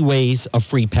in many ways a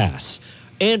free pass.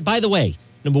 And by the way,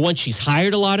 number one, she's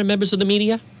hired a lot of members of the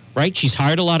media, right? She's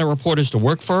hired a lot of reporters to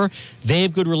work for her. They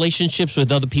have good relationships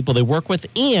with other people they work with.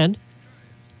 And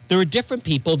there are different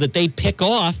people that they pick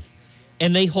off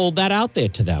and they hold that out there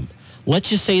to them. Let's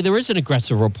just say there is an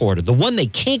aggressive reporter. The one they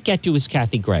can't get to is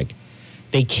Kathy Gregg.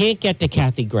 They can't get to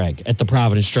Kathy Gregg at the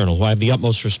Providence Journal, who I have the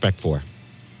utmost respect for.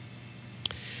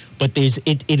 But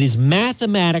it is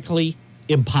mathematically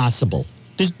impossible.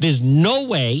 There's no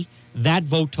way that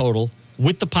vote total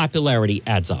with the popularity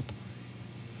adds up.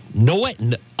 No way,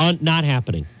 not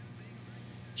happening.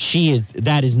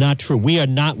 That is not true. We are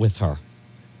not with her.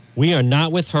 We are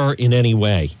not with her in any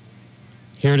way.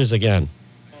 Here it is again.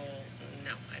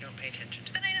 No, I don't pay attention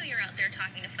to But I know you're out there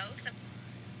talking to folks.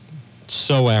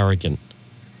 So arrogant.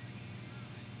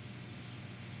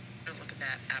 I don't look at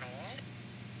that at all.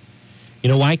 You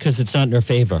know why? Because it's not in her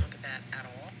favor. Look at that at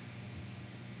all.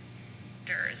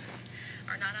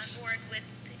 Are not on board with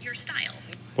your style.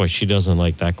 Boy, she doesn't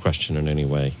like that question in any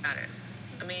way. Got it.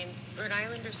 I mean, Rhode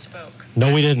Islanders spoke.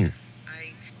 No, we didn't.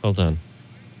 Hold on.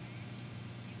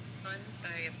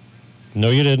 No,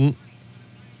 you didn't.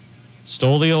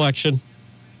 Stole the election.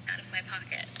 Out of my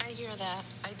pocket. I hear that.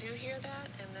 I do hear that,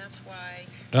 and that's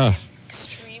why.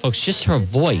 Folks, just her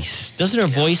voice. Doesn't her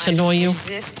voice annoy you?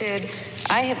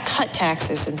 I have cut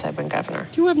taxes since I've been governor.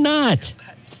 You have not.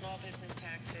 Cut small business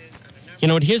taxes. You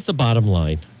know what? Here's the bottom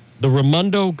line. The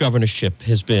Raimondo governorship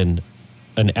has been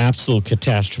an absolute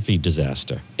catastrophe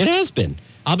disaster. It has been.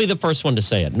 I'll be the first one to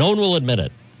say it. No one will admit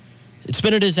it. It's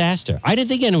been a disaster. I didn't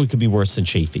think anyone could be worse than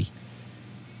Chafee.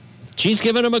 She's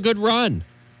given him a good run.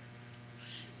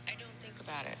 I don't think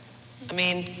about it. I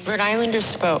mean, Rhode Islanders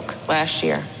spoke last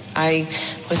year. I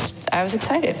was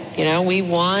excited. You know, we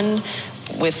won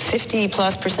with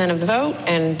 50+% of the vote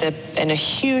and a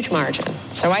huge margin.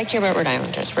 So I care about Rhode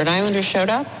Islanders. Rhode Islanders showed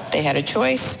up. They had a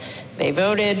choice. They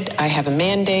voted. I have a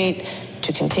mandate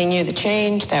to continue the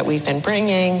change that we've been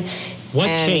bringing. What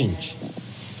change?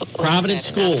 Providence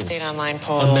Schools. State online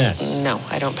poll. A mess. No,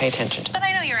 I don't pay attention to that. But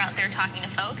I know you're out there talking to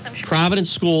folks. I'm sure. Providence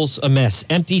Schools, a mess.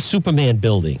 Empty Superman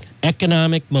building.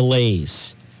 Economic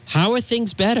malaise. How are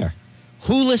things better?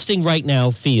 Who listening right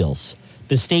now feels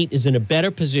the state is in a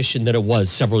better position than it was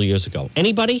several years ago?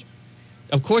 Anybody?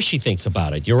 Of course she thinks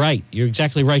about it. You're right. You're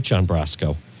exactly right, John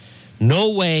Brasco.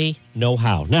 No way, no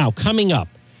how. Now, coming up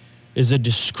is a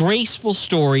disgraceful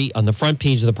story on the front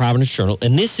page of the Providence Journal,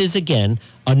 and this is, again,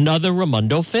 another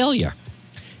Raimondo failure.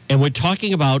 And we're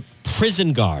talking about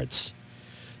prison guards.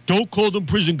 Don't call them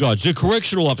prison guards. They're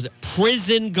correctional officers.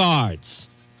 Prison guards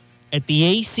at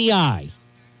the ACI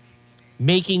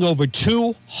making over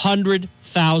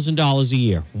 $200,000 a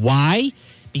year. Why?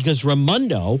 Because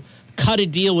Raimondo cut a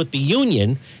deal with the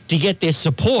union to get their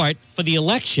support for the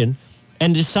election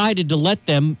and decided to let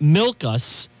them milk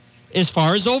us as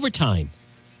far as overtime.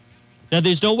 Now,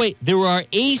 there's no way. There are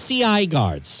ACI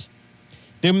guards.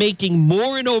 They're making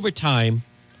more in overtime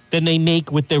than they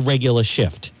make with their regular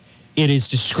shift. It is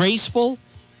disgraceful.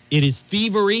 It is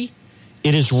thievery.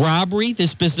 It is robbery,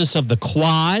 this business of the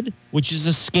quad, which is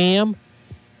a scam.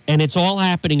 And it's all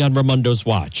happening on Raimondo's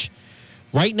watch.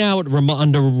 Right now,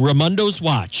 under Raimondo's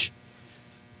watch,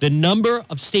 the number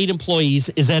of state employees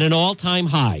is at an all-time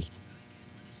high.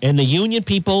 And the union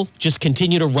people just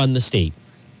continue to run the state.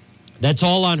 That's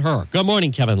all on her. Good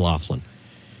morning, Kevin Laughlin.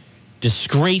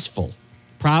 Disgraceful.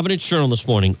 Providence Journal this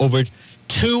morning, over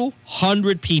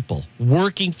 200 people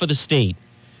working for the state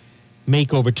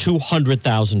make over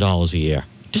 $200,000 a year.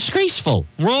 Disgraceful.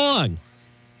 Wrong.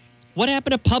 What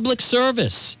happened to public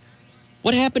service?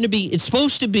 What happened to be, it's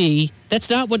supposed to be, that's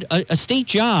not what a state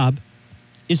job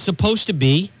is supposed to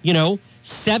be,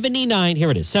 79,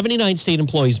 here it is, 79 state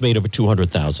employees made over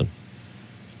 $200,000.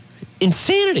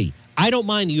 Insanity. I don't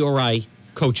mind the URI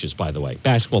coaches, by the way,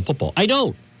 basketball, football. I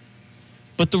don't.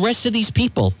 But the rest of these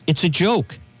people, it's a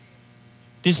joke.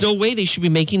 There's no way they should be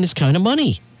making this kind of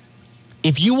money.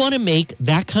 If you want to make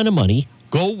that kind of money,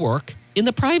 go work in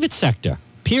the private sector,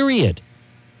 period.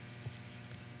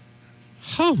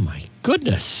 Oh, my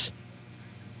goodness.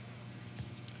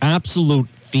 Absolute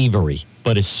thievery,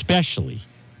 but especially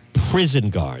prison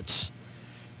guards.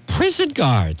 Prison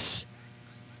guards.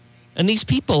 And these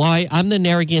people, I'm the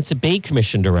Narragansett Bay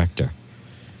Commission director,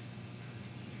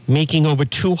 making over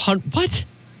 200, what?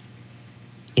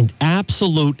 In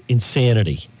absolute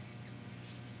insanity.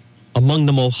 Among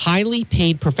the most highly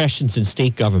paid professions in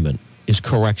state government is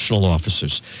correctional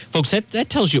officers. Folks, that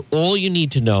tells you all you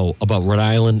need to know about Rhode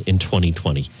Island in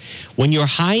 2020. When your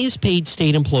highest paid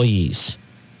state employees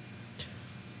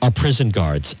are prison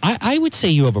guards, I would say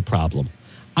you have a problem.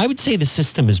 I would say the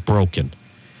system is broken.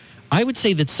 I would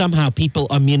say that somehow people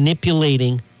are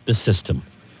manipulating the system.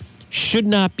 Should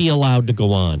not be allowed to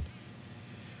go on.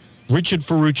 Richard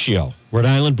Ferruccio, Rhode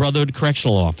Island Brotherhood of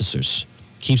Correctional Officers,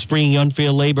 keeps bringing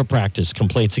unfair labor practice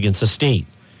complaints against the state.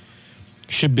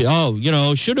 Should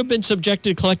have been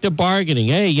subjected to collective bargaining.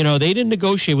 Hey, they didn't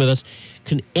negotiate with us.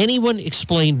 Can anyone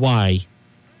explain why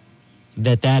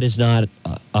that is not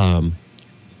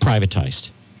privatized?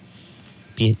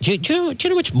 Do you know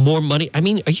how much more money? I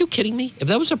mean, are you kidding me? If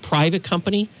that was a private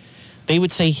company, they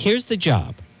would say, here's the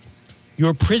job.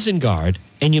 You're a prison guard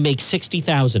and you make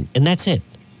 $60,000 and that's it.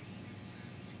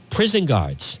 Prison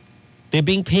guards, they're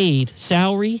being paid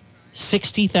salary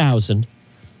 $60,000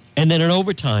 and then in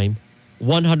overtime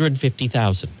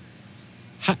 $150,000.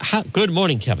 Good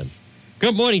morning, Kevin.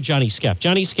 Good morning, Johnny Skeff.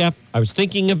 Johnny Skeff, I was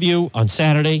thinking of you on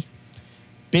Saturday.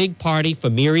 Big party for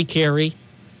Mary Carey.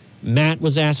 Matt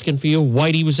was asking for you.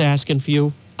 Whitey was asking for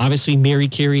you. Obviously, Mary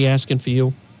Carey asking for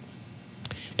you.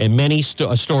 And many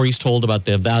stories told about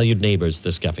their valued neighbors, the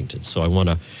Skeffingtons. So I want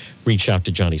to reach out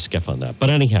to Johnny Skeff on that. But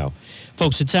anyhow,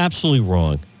 folks, it's absolutely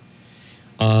wrong.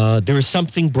 There is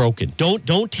something broken.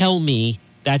 Don't tell me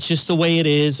that's just the way it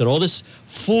is and all this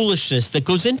foolishness that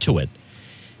goes into it.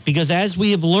 Because as we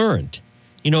have learned,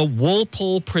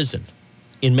 Walpole Prison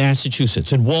in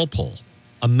Massachusetts, in Walpole,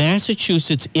 a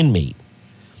Massachusetts inmate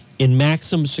in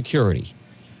maximum security,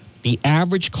 the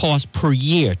average cost per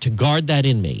year to guard that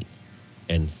inmate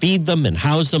and feed them and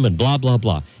house them and blah, blah,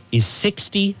 blah is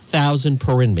 $60,000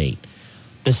 per inmate.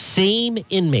 The same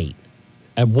inmate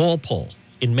at Walpole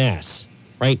in Mass,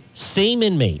 right? Same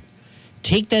inmate.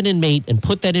 Take that inmate and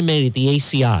put that inmate at the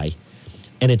ACI,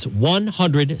 and it's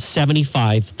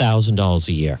 $175,000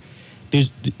 a year.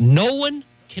 No one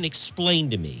can explain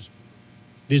to me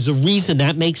there's a reason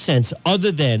that makes sense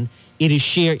other than it is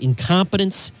sheer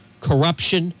incompetence,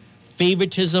 corruption,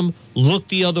 favoritism, look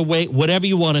the other way, whatever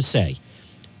you want to say.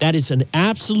 That is an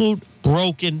absolute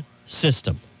broken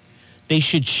system. They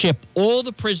should ship all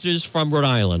the prisoners from Rhode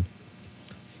Island.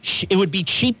 It would be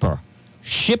cheaper.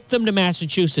 Ship them to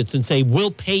Massachusetts and say,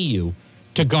 we'll pay you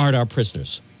to guard our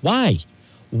prisoners. Why?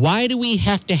 Why do we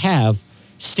have to have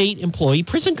state employee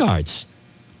prison guards?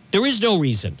 There is no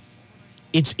reason.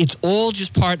 It's all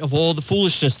just part of all the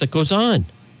foolishness that goes on.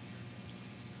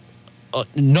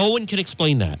 No one can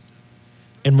explain that.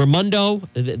 And Raimondo,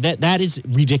 that is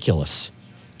ridiculous.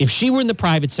 If she were in the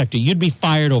private sector, you'd be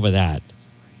fired over that.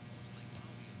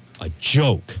 A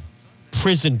joke.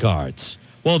 Prison guards.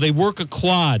 Well, they work a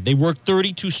quad. They work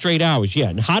 32 straight hours. Yeah,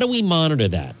 and how do we monitor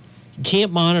that? You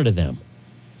can't monitor them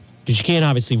because you can't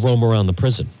obviously roam around the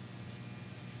prison.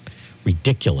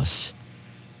 Ridiculous.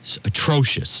 It's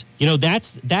atrocious. You know,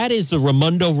 that is the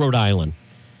Raimondo, Rhode Island.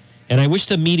 And I wish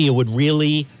the media would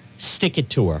really stick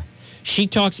it to her. She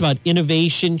talks about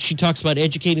innovation. She talks about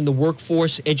educating the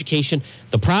workforce, education.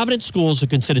 The Providence schools are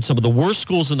considered some of the worst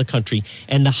schools in the country,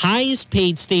 and the highest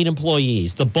paid state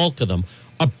employees, the bulk of them,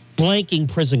 are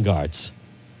blanking prison guards.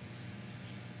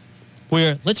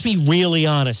 Where, let's be really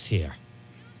honest here.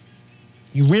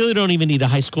 You really don't even need a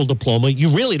high school diploma. You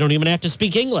really don't even have to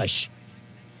speak English.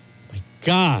 My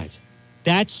God.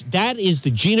 That is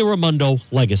the Gina Raimondo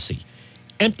legacy.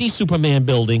 Empty Superman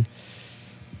building.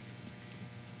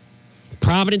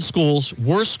 Providence schools,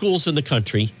 worst schools in the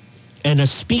country, and a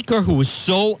speaker who is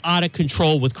so out of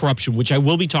control with corruption, which I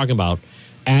will be talking about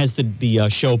as the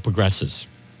show progresses.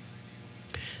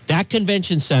 That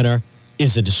convention center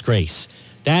is a disgrace.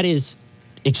 That is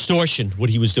extortion,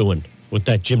 what he was doing with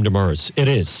that Jim Demers. It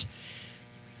is.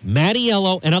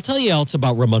 Mattiello, and I'll tell you else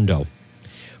about Raimondo.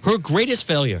 Her greatest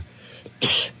failure,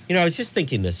 I was just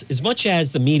thinking this, as much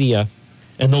as the media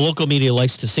and the local media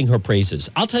likes to sing her praises,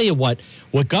 I'll tell you what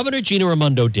Governor Gina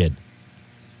Raimondo did,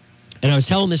 and I was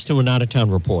telling this to an out-of-town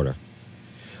reporter,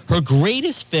 her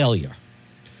greatest failure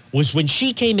was when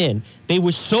she came in, they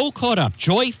were so caught up,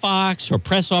 Joy Fox, her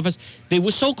press office, they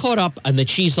were so caught up on that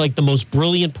she's like the most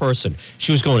brilliant person.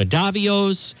 She was going to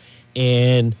Davos,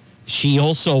 and she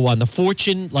also on the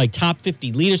Fortune, like top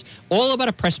 50 leaders, all about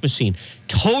a press machine.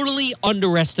 Totally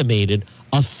underestimated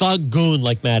a thug goon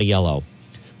like Mattiello,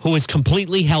 who has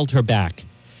completely held her back.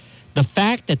 The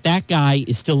fact that guy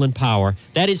is still in power,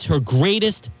 that is her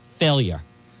greatest failure.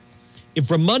 If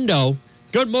Raimondo,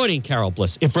 good morning, Carol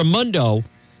Bliss, if Raimondo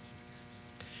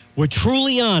were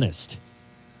truly honest,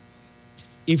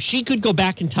 if she could go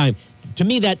back in time, to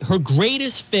me that her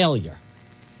greatest failure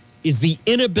is the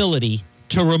inability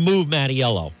to remove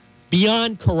Mattiello.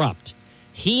 Beyond corrupt.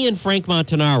 He and Frank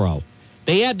Montanaro,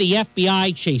 they have the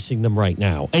FBI chasing them right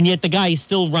now, and yet the guy is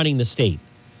still running the state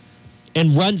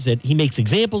and runs it. He makes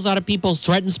examples out of people,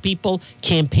 threatens people,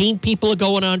 campaign people are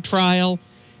going on trial,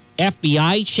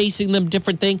 FBI chasing them,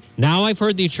 different thing. Now I've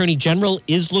heard the Attorney General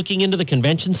is looking into the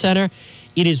convention center.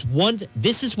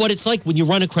 This is what it's like when you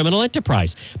run a criminal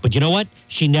enterprise. But you know what?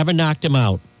 She never knocked him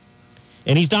out.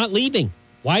 And he's not leaving.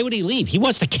 Why would he leave? He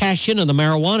wants to cash in on the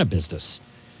marijuana business.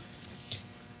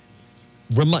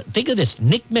 Think of this.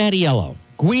 Nick Mattiello,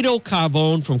 Guido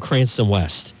Carvone from Cranston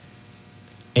West.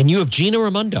 And you have Gina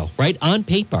Raimondo, right, on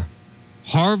paper.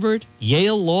 Harvard,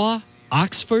 Yale Law,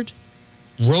 Oxford,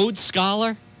 Rhodes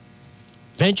Scholar,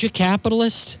 venture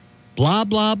capitalist, blah,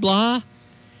 blah, blah.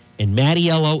 And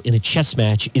Mattiello, in a chess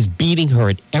match, is beating her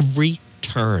at every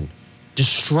turn,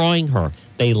 destroying her.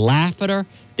 They laugh at her.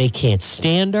 They can't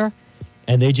stand her.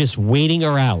 And they're just waiting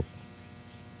her out.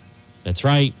 That's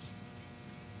right.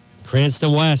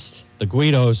 Cranston West, the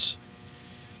Guidos.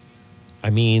 I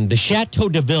mean, the Chateau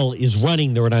de Ville is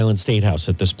running the Rhode Island State House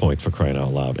at this point, for crying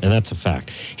out loud. And that's a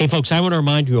fact. Hey, folks, I want to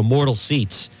remind you, Immortal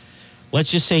Seats. Let's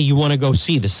just say you want to go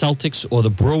see the Celtics or the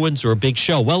Bruins or a big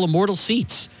show. Well, Immortal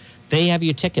Seats, they have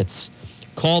your tickets.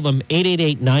 Call them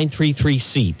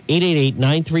 888-933-SEAT,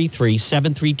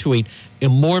 888-933-7328.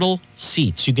 Immortal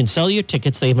Seats. You can sell your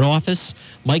tickets. They have an office.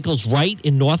 Michael's right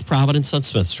in North Providence on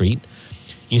Smith Street.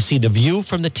 You see the view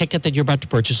from the ticket that you're about to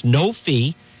purchase. No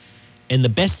fee. And the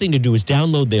best thing to do is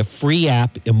download their free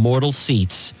app, Immortal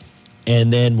Seats.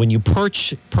 And then when you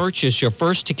purchase your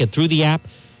first ticket through the app,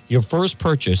 your first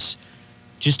purchase,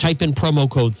 just type in promo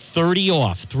code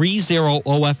 30OFF,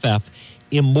 30OFF,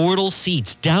 Immortal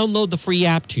Seats. Download the free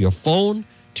app to your phone,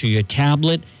 to your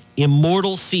tablet.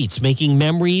 Immortal Seats, making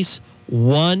memories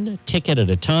one ticket at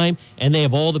a time, and they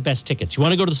have all the best tickets. You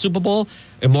want to go to the Super Bowl?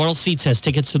 Immortal Seats has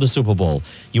tickets to the Super Bowl.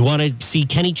 You want to see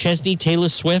Kenny Chesney, Taylor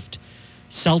Swift,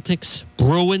 Celtics,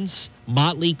 Bruins,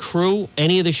 Motley Crue,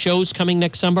 any of the shows coming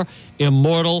next summer,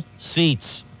 Immortal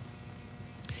Seats.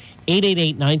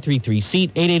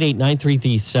 888-933-SEAT,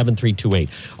 888-933-7328.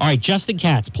 All right, Justin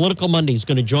Katz, Political Monday, is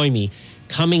going to join me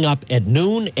coming up at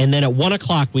noon, and then at 1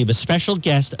 o'clock, we have a special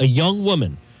guest, a young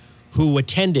woman who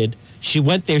attended. She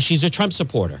went there. She's a Trump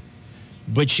supporter,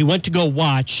 but she went to go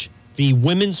watch the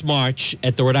Women's March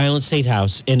at the Rhode Island State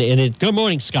House, and good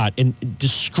morning, Scott, and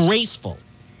disgraceful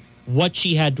what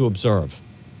she had to observe.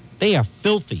 They are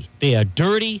filthy. They are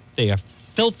dirty. They are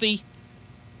filthy.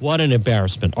 What an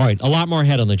embarrassment. All right, a lot more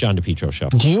ahead on the John DePietro Show.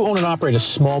 Do you own and operate a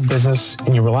small business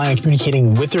and you rely on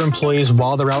communicating with your employees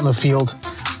while they're out in the field?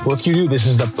 Well, if you do, this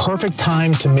is the perfect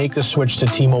time to make the switch to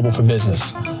T-Mobile for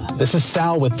Business. This is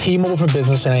Sal with T-Mobile for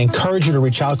Business, and I encourage you to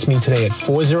reach out to me today at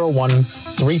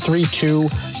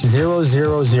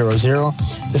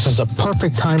 401-332-0000. This is the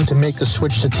perfect time to make the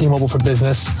switch to T-Mobile for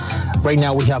Business. Right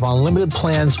now, we have unlimited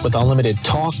plans with unlimited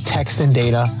talk, text, and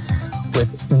data,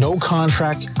 with no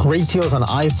contract, great deals on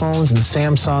iPhones and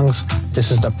Samsungs. This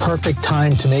is the perfect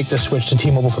time to make the switch to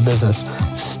T-Mobile for Business.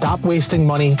 Stop wasting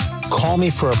money. Call me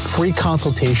for a free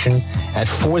consultation at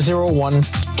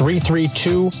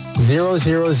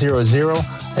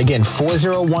 401-332-0000. Again,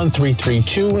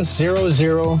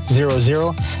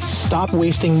 401-332-0000. Stop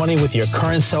wasting money with your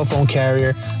current cell phone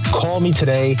carrier. Call me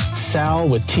today, Sal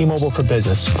with T-Mobile for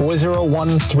Business,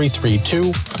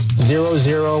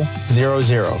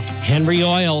 401-332-0000. Henry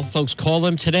Oil, folks, call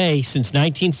them today. Since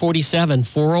 1947,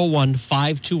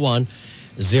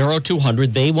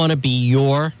 401-521-0200. They want to be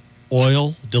your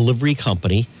oil delivery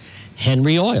company.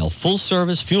 Henry Oil, full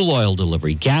service fuel oil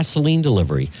delivery, gasoline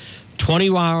delivery,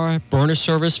 20-hour burner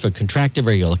service for contracted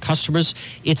regular customers.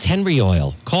 It's Henry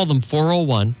Oil. Call them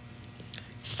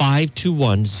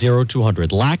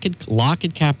 401-521-0200. Lock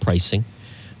and cap pricing,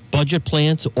 budget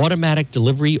plans, automatic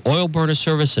delivery, oil burner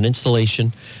service and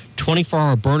installation,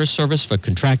 24-hour burner service for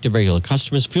contracted regular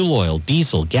customers, fuel oil,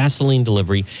 diesel, gasoline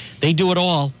delivery. They do it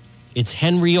all. It's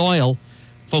Henry Oil.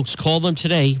 Folks, call them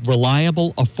today.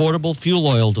 Reliable, affordable fuel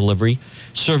oil delivery,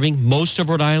 serving most of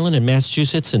Rhode Island and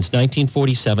Massachusetts since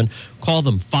 1947. Call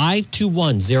them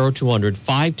 521-0200,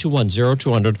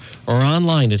 521-0200, or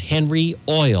online at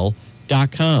henryoil.com.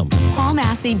 Paul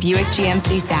Massey Buick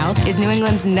GMC South is New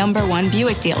England's #1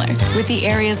 Buick dealer with the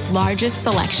area's largest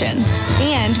selection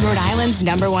and Rhode Island's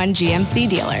 #1 GMC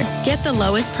dealer. Get the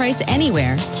lowest price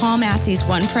anywhere. Paul Massey's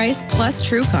one price plus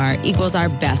TrueCar equals our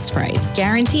best price,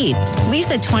 guaranteed. Lease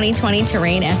a 2020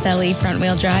 Terrain SLE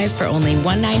front-wheel drive for only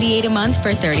 $198 a month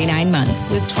for 39 months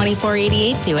with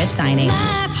 $24.88 due at signing.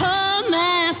 My Paul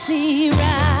Massey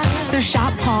ride. So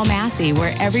shop Paul Massey,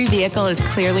 where every vehicle is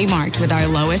clearly marked with our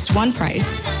lowest one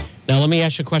price. Now, let me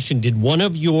ask you a question. Did one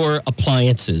of your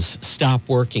appliances stop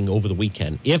working over the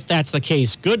weekend? If that's the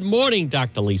case, good morning,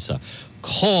 Dr. Lisa.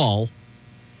 Call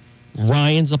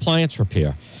Ryan's Appliance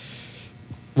Repair.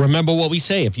 Remember what we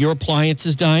say. If your appliance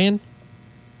is dying,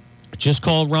 just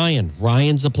call Ryan.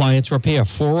 Ryan's Appliance Repair,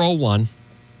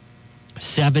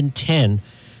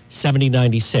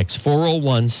 401-710-7096.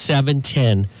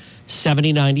 401-710-7096.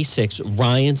 7096,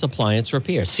 Ryan's Appliance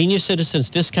Repair. Senior Citizens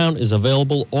discount is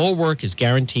available. All work is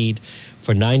guaranteed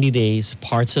for 90 days,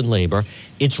 parts and labor.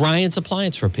 It's Ryan's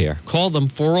Appliance Repair. Call them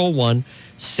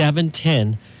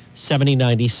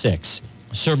 401-710-7096.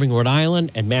 Serving Rhode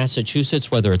Island and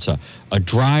Massachusetts, whether it's a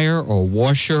dryer or a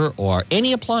washer or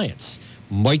any appliance,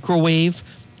 microwave.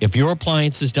 If your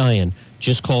appliance is dying,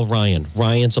 just call Ryan.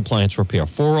 Ryan's Appliance Repair,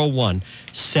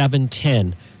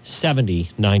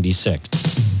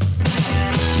 401-710-7096.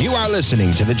 You are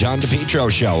listening to the John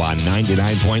DePietro Show on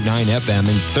 99.9 FM and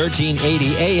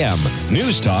 1380 AM.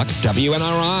 News Talk,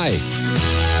 WNRI.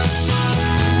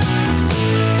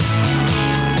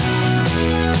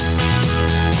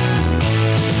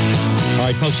 All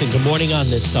right, folks, and good morning on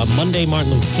this Monday,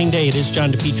 Martin Luther King Day. It is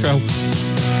John DePietro.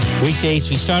 Weekdays,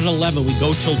 we start at 11. We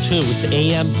go till 2. It's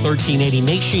AM 1380.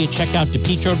 Make sure you check out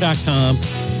DePietro.com.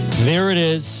 There it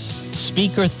is.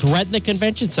 Speaker threatened the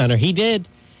convention center. He did.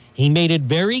 He made it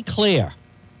very clear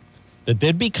that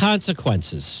there'd be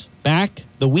consequences back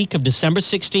the week of December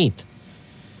 16th,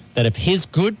 that if his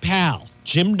good pal,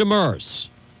 Jim Demers,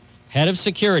 head of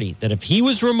security, that if he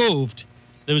was removed,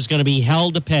 there was going to be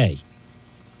hell to pay.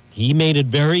 He made it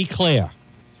very clear.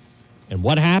 And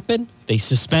what happened? They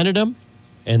suspended him,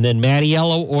 and then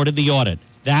Mattiello ordered the audit.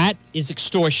 That is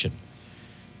extortion.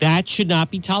 That should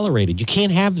not be tolerated. You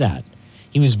can't have that.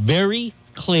 He was very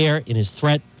clear in his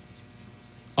threat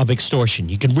of extortion.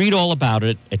 You can read all about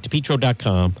it at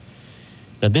DePietro.com.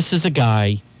 Now, this is a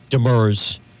guy,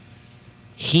 Demers.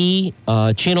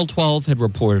 Channel 12 had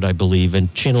reported, I believe, and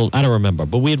I don't remember,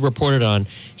 but we had reported on,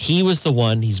 he was the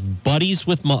one, he's buddies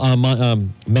with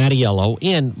Mattiello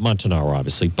and Montanaro,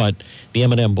 obviously, but the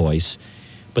M&M boys.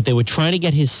 But they were trying to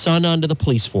get his son onto the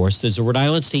police force. There's a Rhode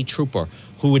Island state trooper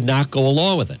who would not go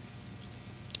along with it,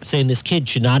 saying this kid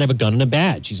should not have a gun and a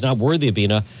badge. He's not worthy of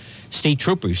being a state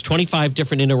trooper. He's 25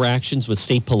 different interactions with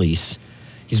state police.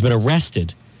 He's been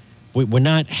arrested. We're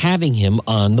not having him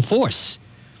on the force.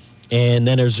 And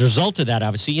then as a result of that,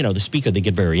 obviously, the speaker, they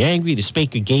get very angry. The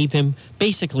speaker gave him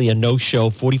basically a no-show,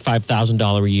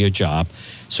 $45,000 a year job.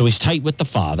 So he's tight with the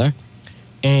father.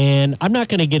 And I'm not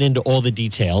going to get into all the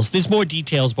details. There's more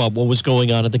details about what was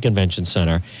going on at the convention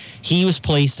center. He was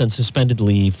placed on suspended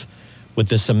leave with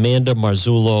this Amanda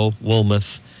Marzullo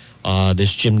Wilmoth,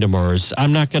 this Jim Demers.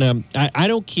 I'm not going to, I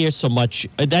don't care so much.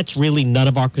 That's really none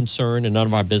of our concern and none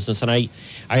of our business. And I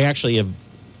actually have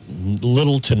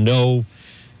little to no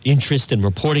interest in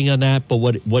reporting on that, but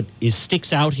what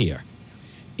sticks out here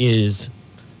is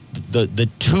the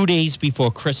 2 days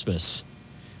before Christmas,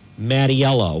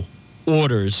 Mattiello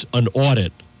orders an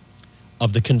audit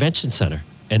of the convention center,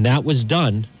 and that was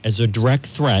done as a direct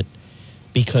threat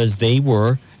because they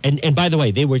were, and by the way,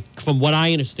 they were, from what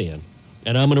I understand,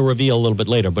 and I'm going to reveal a little bit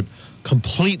later, but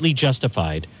completely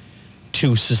justified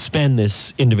to suspend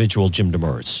this individual, Jim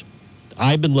Demers.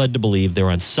 I've been led to believe they're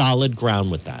on solid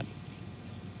ground with that.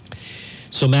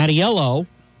 So Mattiello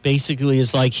basically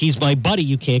is like, he's my buddy,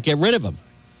 you can't get rid of him.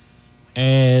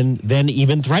 And then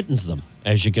even threatens them,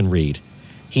 as you can read.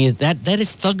 That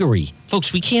is thuggery.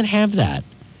 Folks, we can't have that.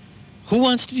 Who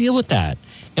wants to deal with that?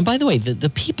 And by the way, the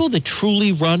people that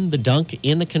truly run the Dunk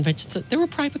in the convention center, they're a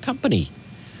private company.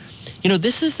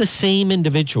 This is the same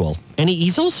individual. And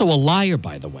he's also a liar,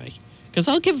 by the way. Because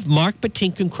I'll give Mark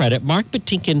Patinkin credit. Mark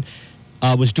Patinkin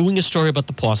was doing a story about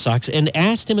the Paw Sox and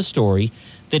asked him a story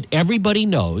that everybody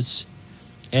knows,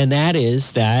 and that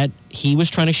is that he was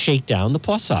trying to shake down the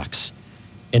Paw Sox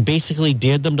and basically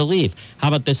dared them to leave. How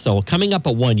about this, though? Coming up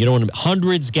at 1,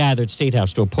 hundreds gathered State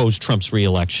House to oppose Trump's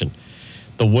reelection.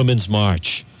 The Women's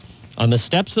March. On the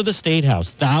steps of the State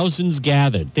House, thousands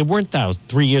gathered. There weren't thousands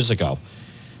 3 years ago.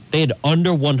 They had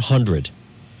under 100.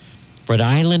 Rhode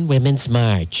Island Women's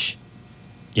March.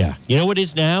 Yeah. You know what it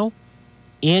is now?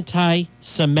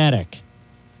 Anti-Semitic.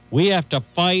 We have to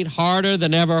fight harder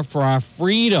than ever for our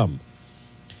freedom.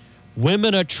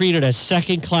 Women are treated as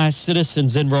second-class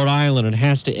citizens in Rhode Island and it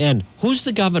has to end. Who's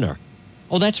the governor?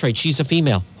 Oh, that's right. She's a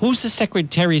female. Who's the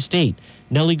Secretary of State?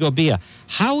 Nellie Gorbea.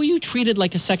 How are you treated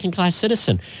like a second-class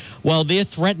citizen? Well, they're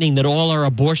threatening that all our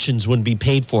abortions wouldn't be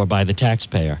paid for by the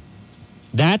taxpayer.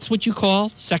 That's what you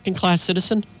call second-class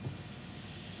citizen?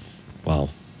 Well,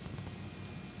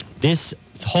 this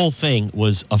whole thing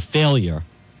was a failure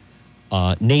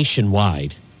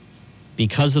nationwide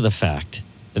because of the fact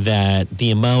that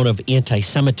the amount of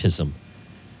anti-Semitism,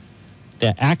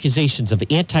 the accusations of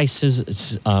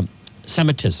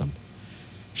anti-Semitism,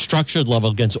 structured level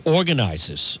against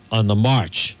organizers on the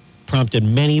march prompted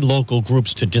many local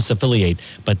groups to disaffiliate.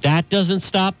 But that doesn't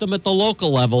stop them at the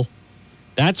local level.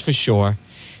 That's for sure.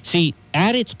 See,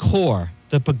 at its core,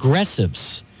 the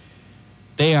progressives,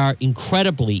 they are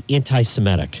incredibly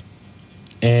anti-Semitic.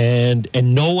 And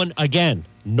no one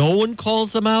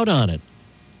calls them out on it.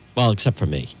 Well, except for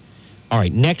me. All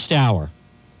right, next hour.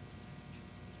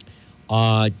 You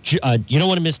don't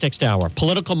want to miss next hour.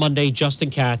 Political Monday,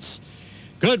 Justin Katz.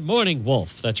 Good morning,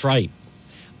 Wolf. That's right.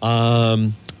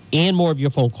 And more of your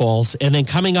phone calls. And then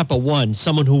coming up at 1,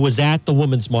 someone who was at the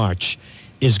Women's March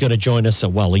is going to join us as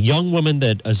well. A young woman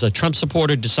that, as a Trump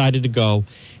supporter, decided to go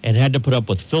and had to put up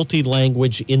with filthy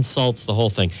language, insults, the whole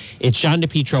thing. It's John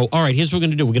DePietro. All right, here's what we're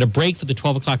going to do. We're going to break for the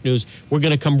 12 o'clock news. We're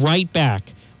going to come right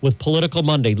back with Political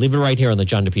Monday. Leave it right here on the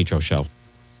John DePietro Show.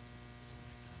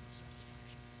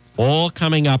 All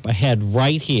coming up ahead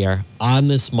right here on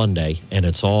this Monday, and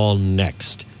it's all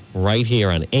next, right here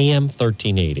on AM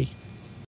 1380.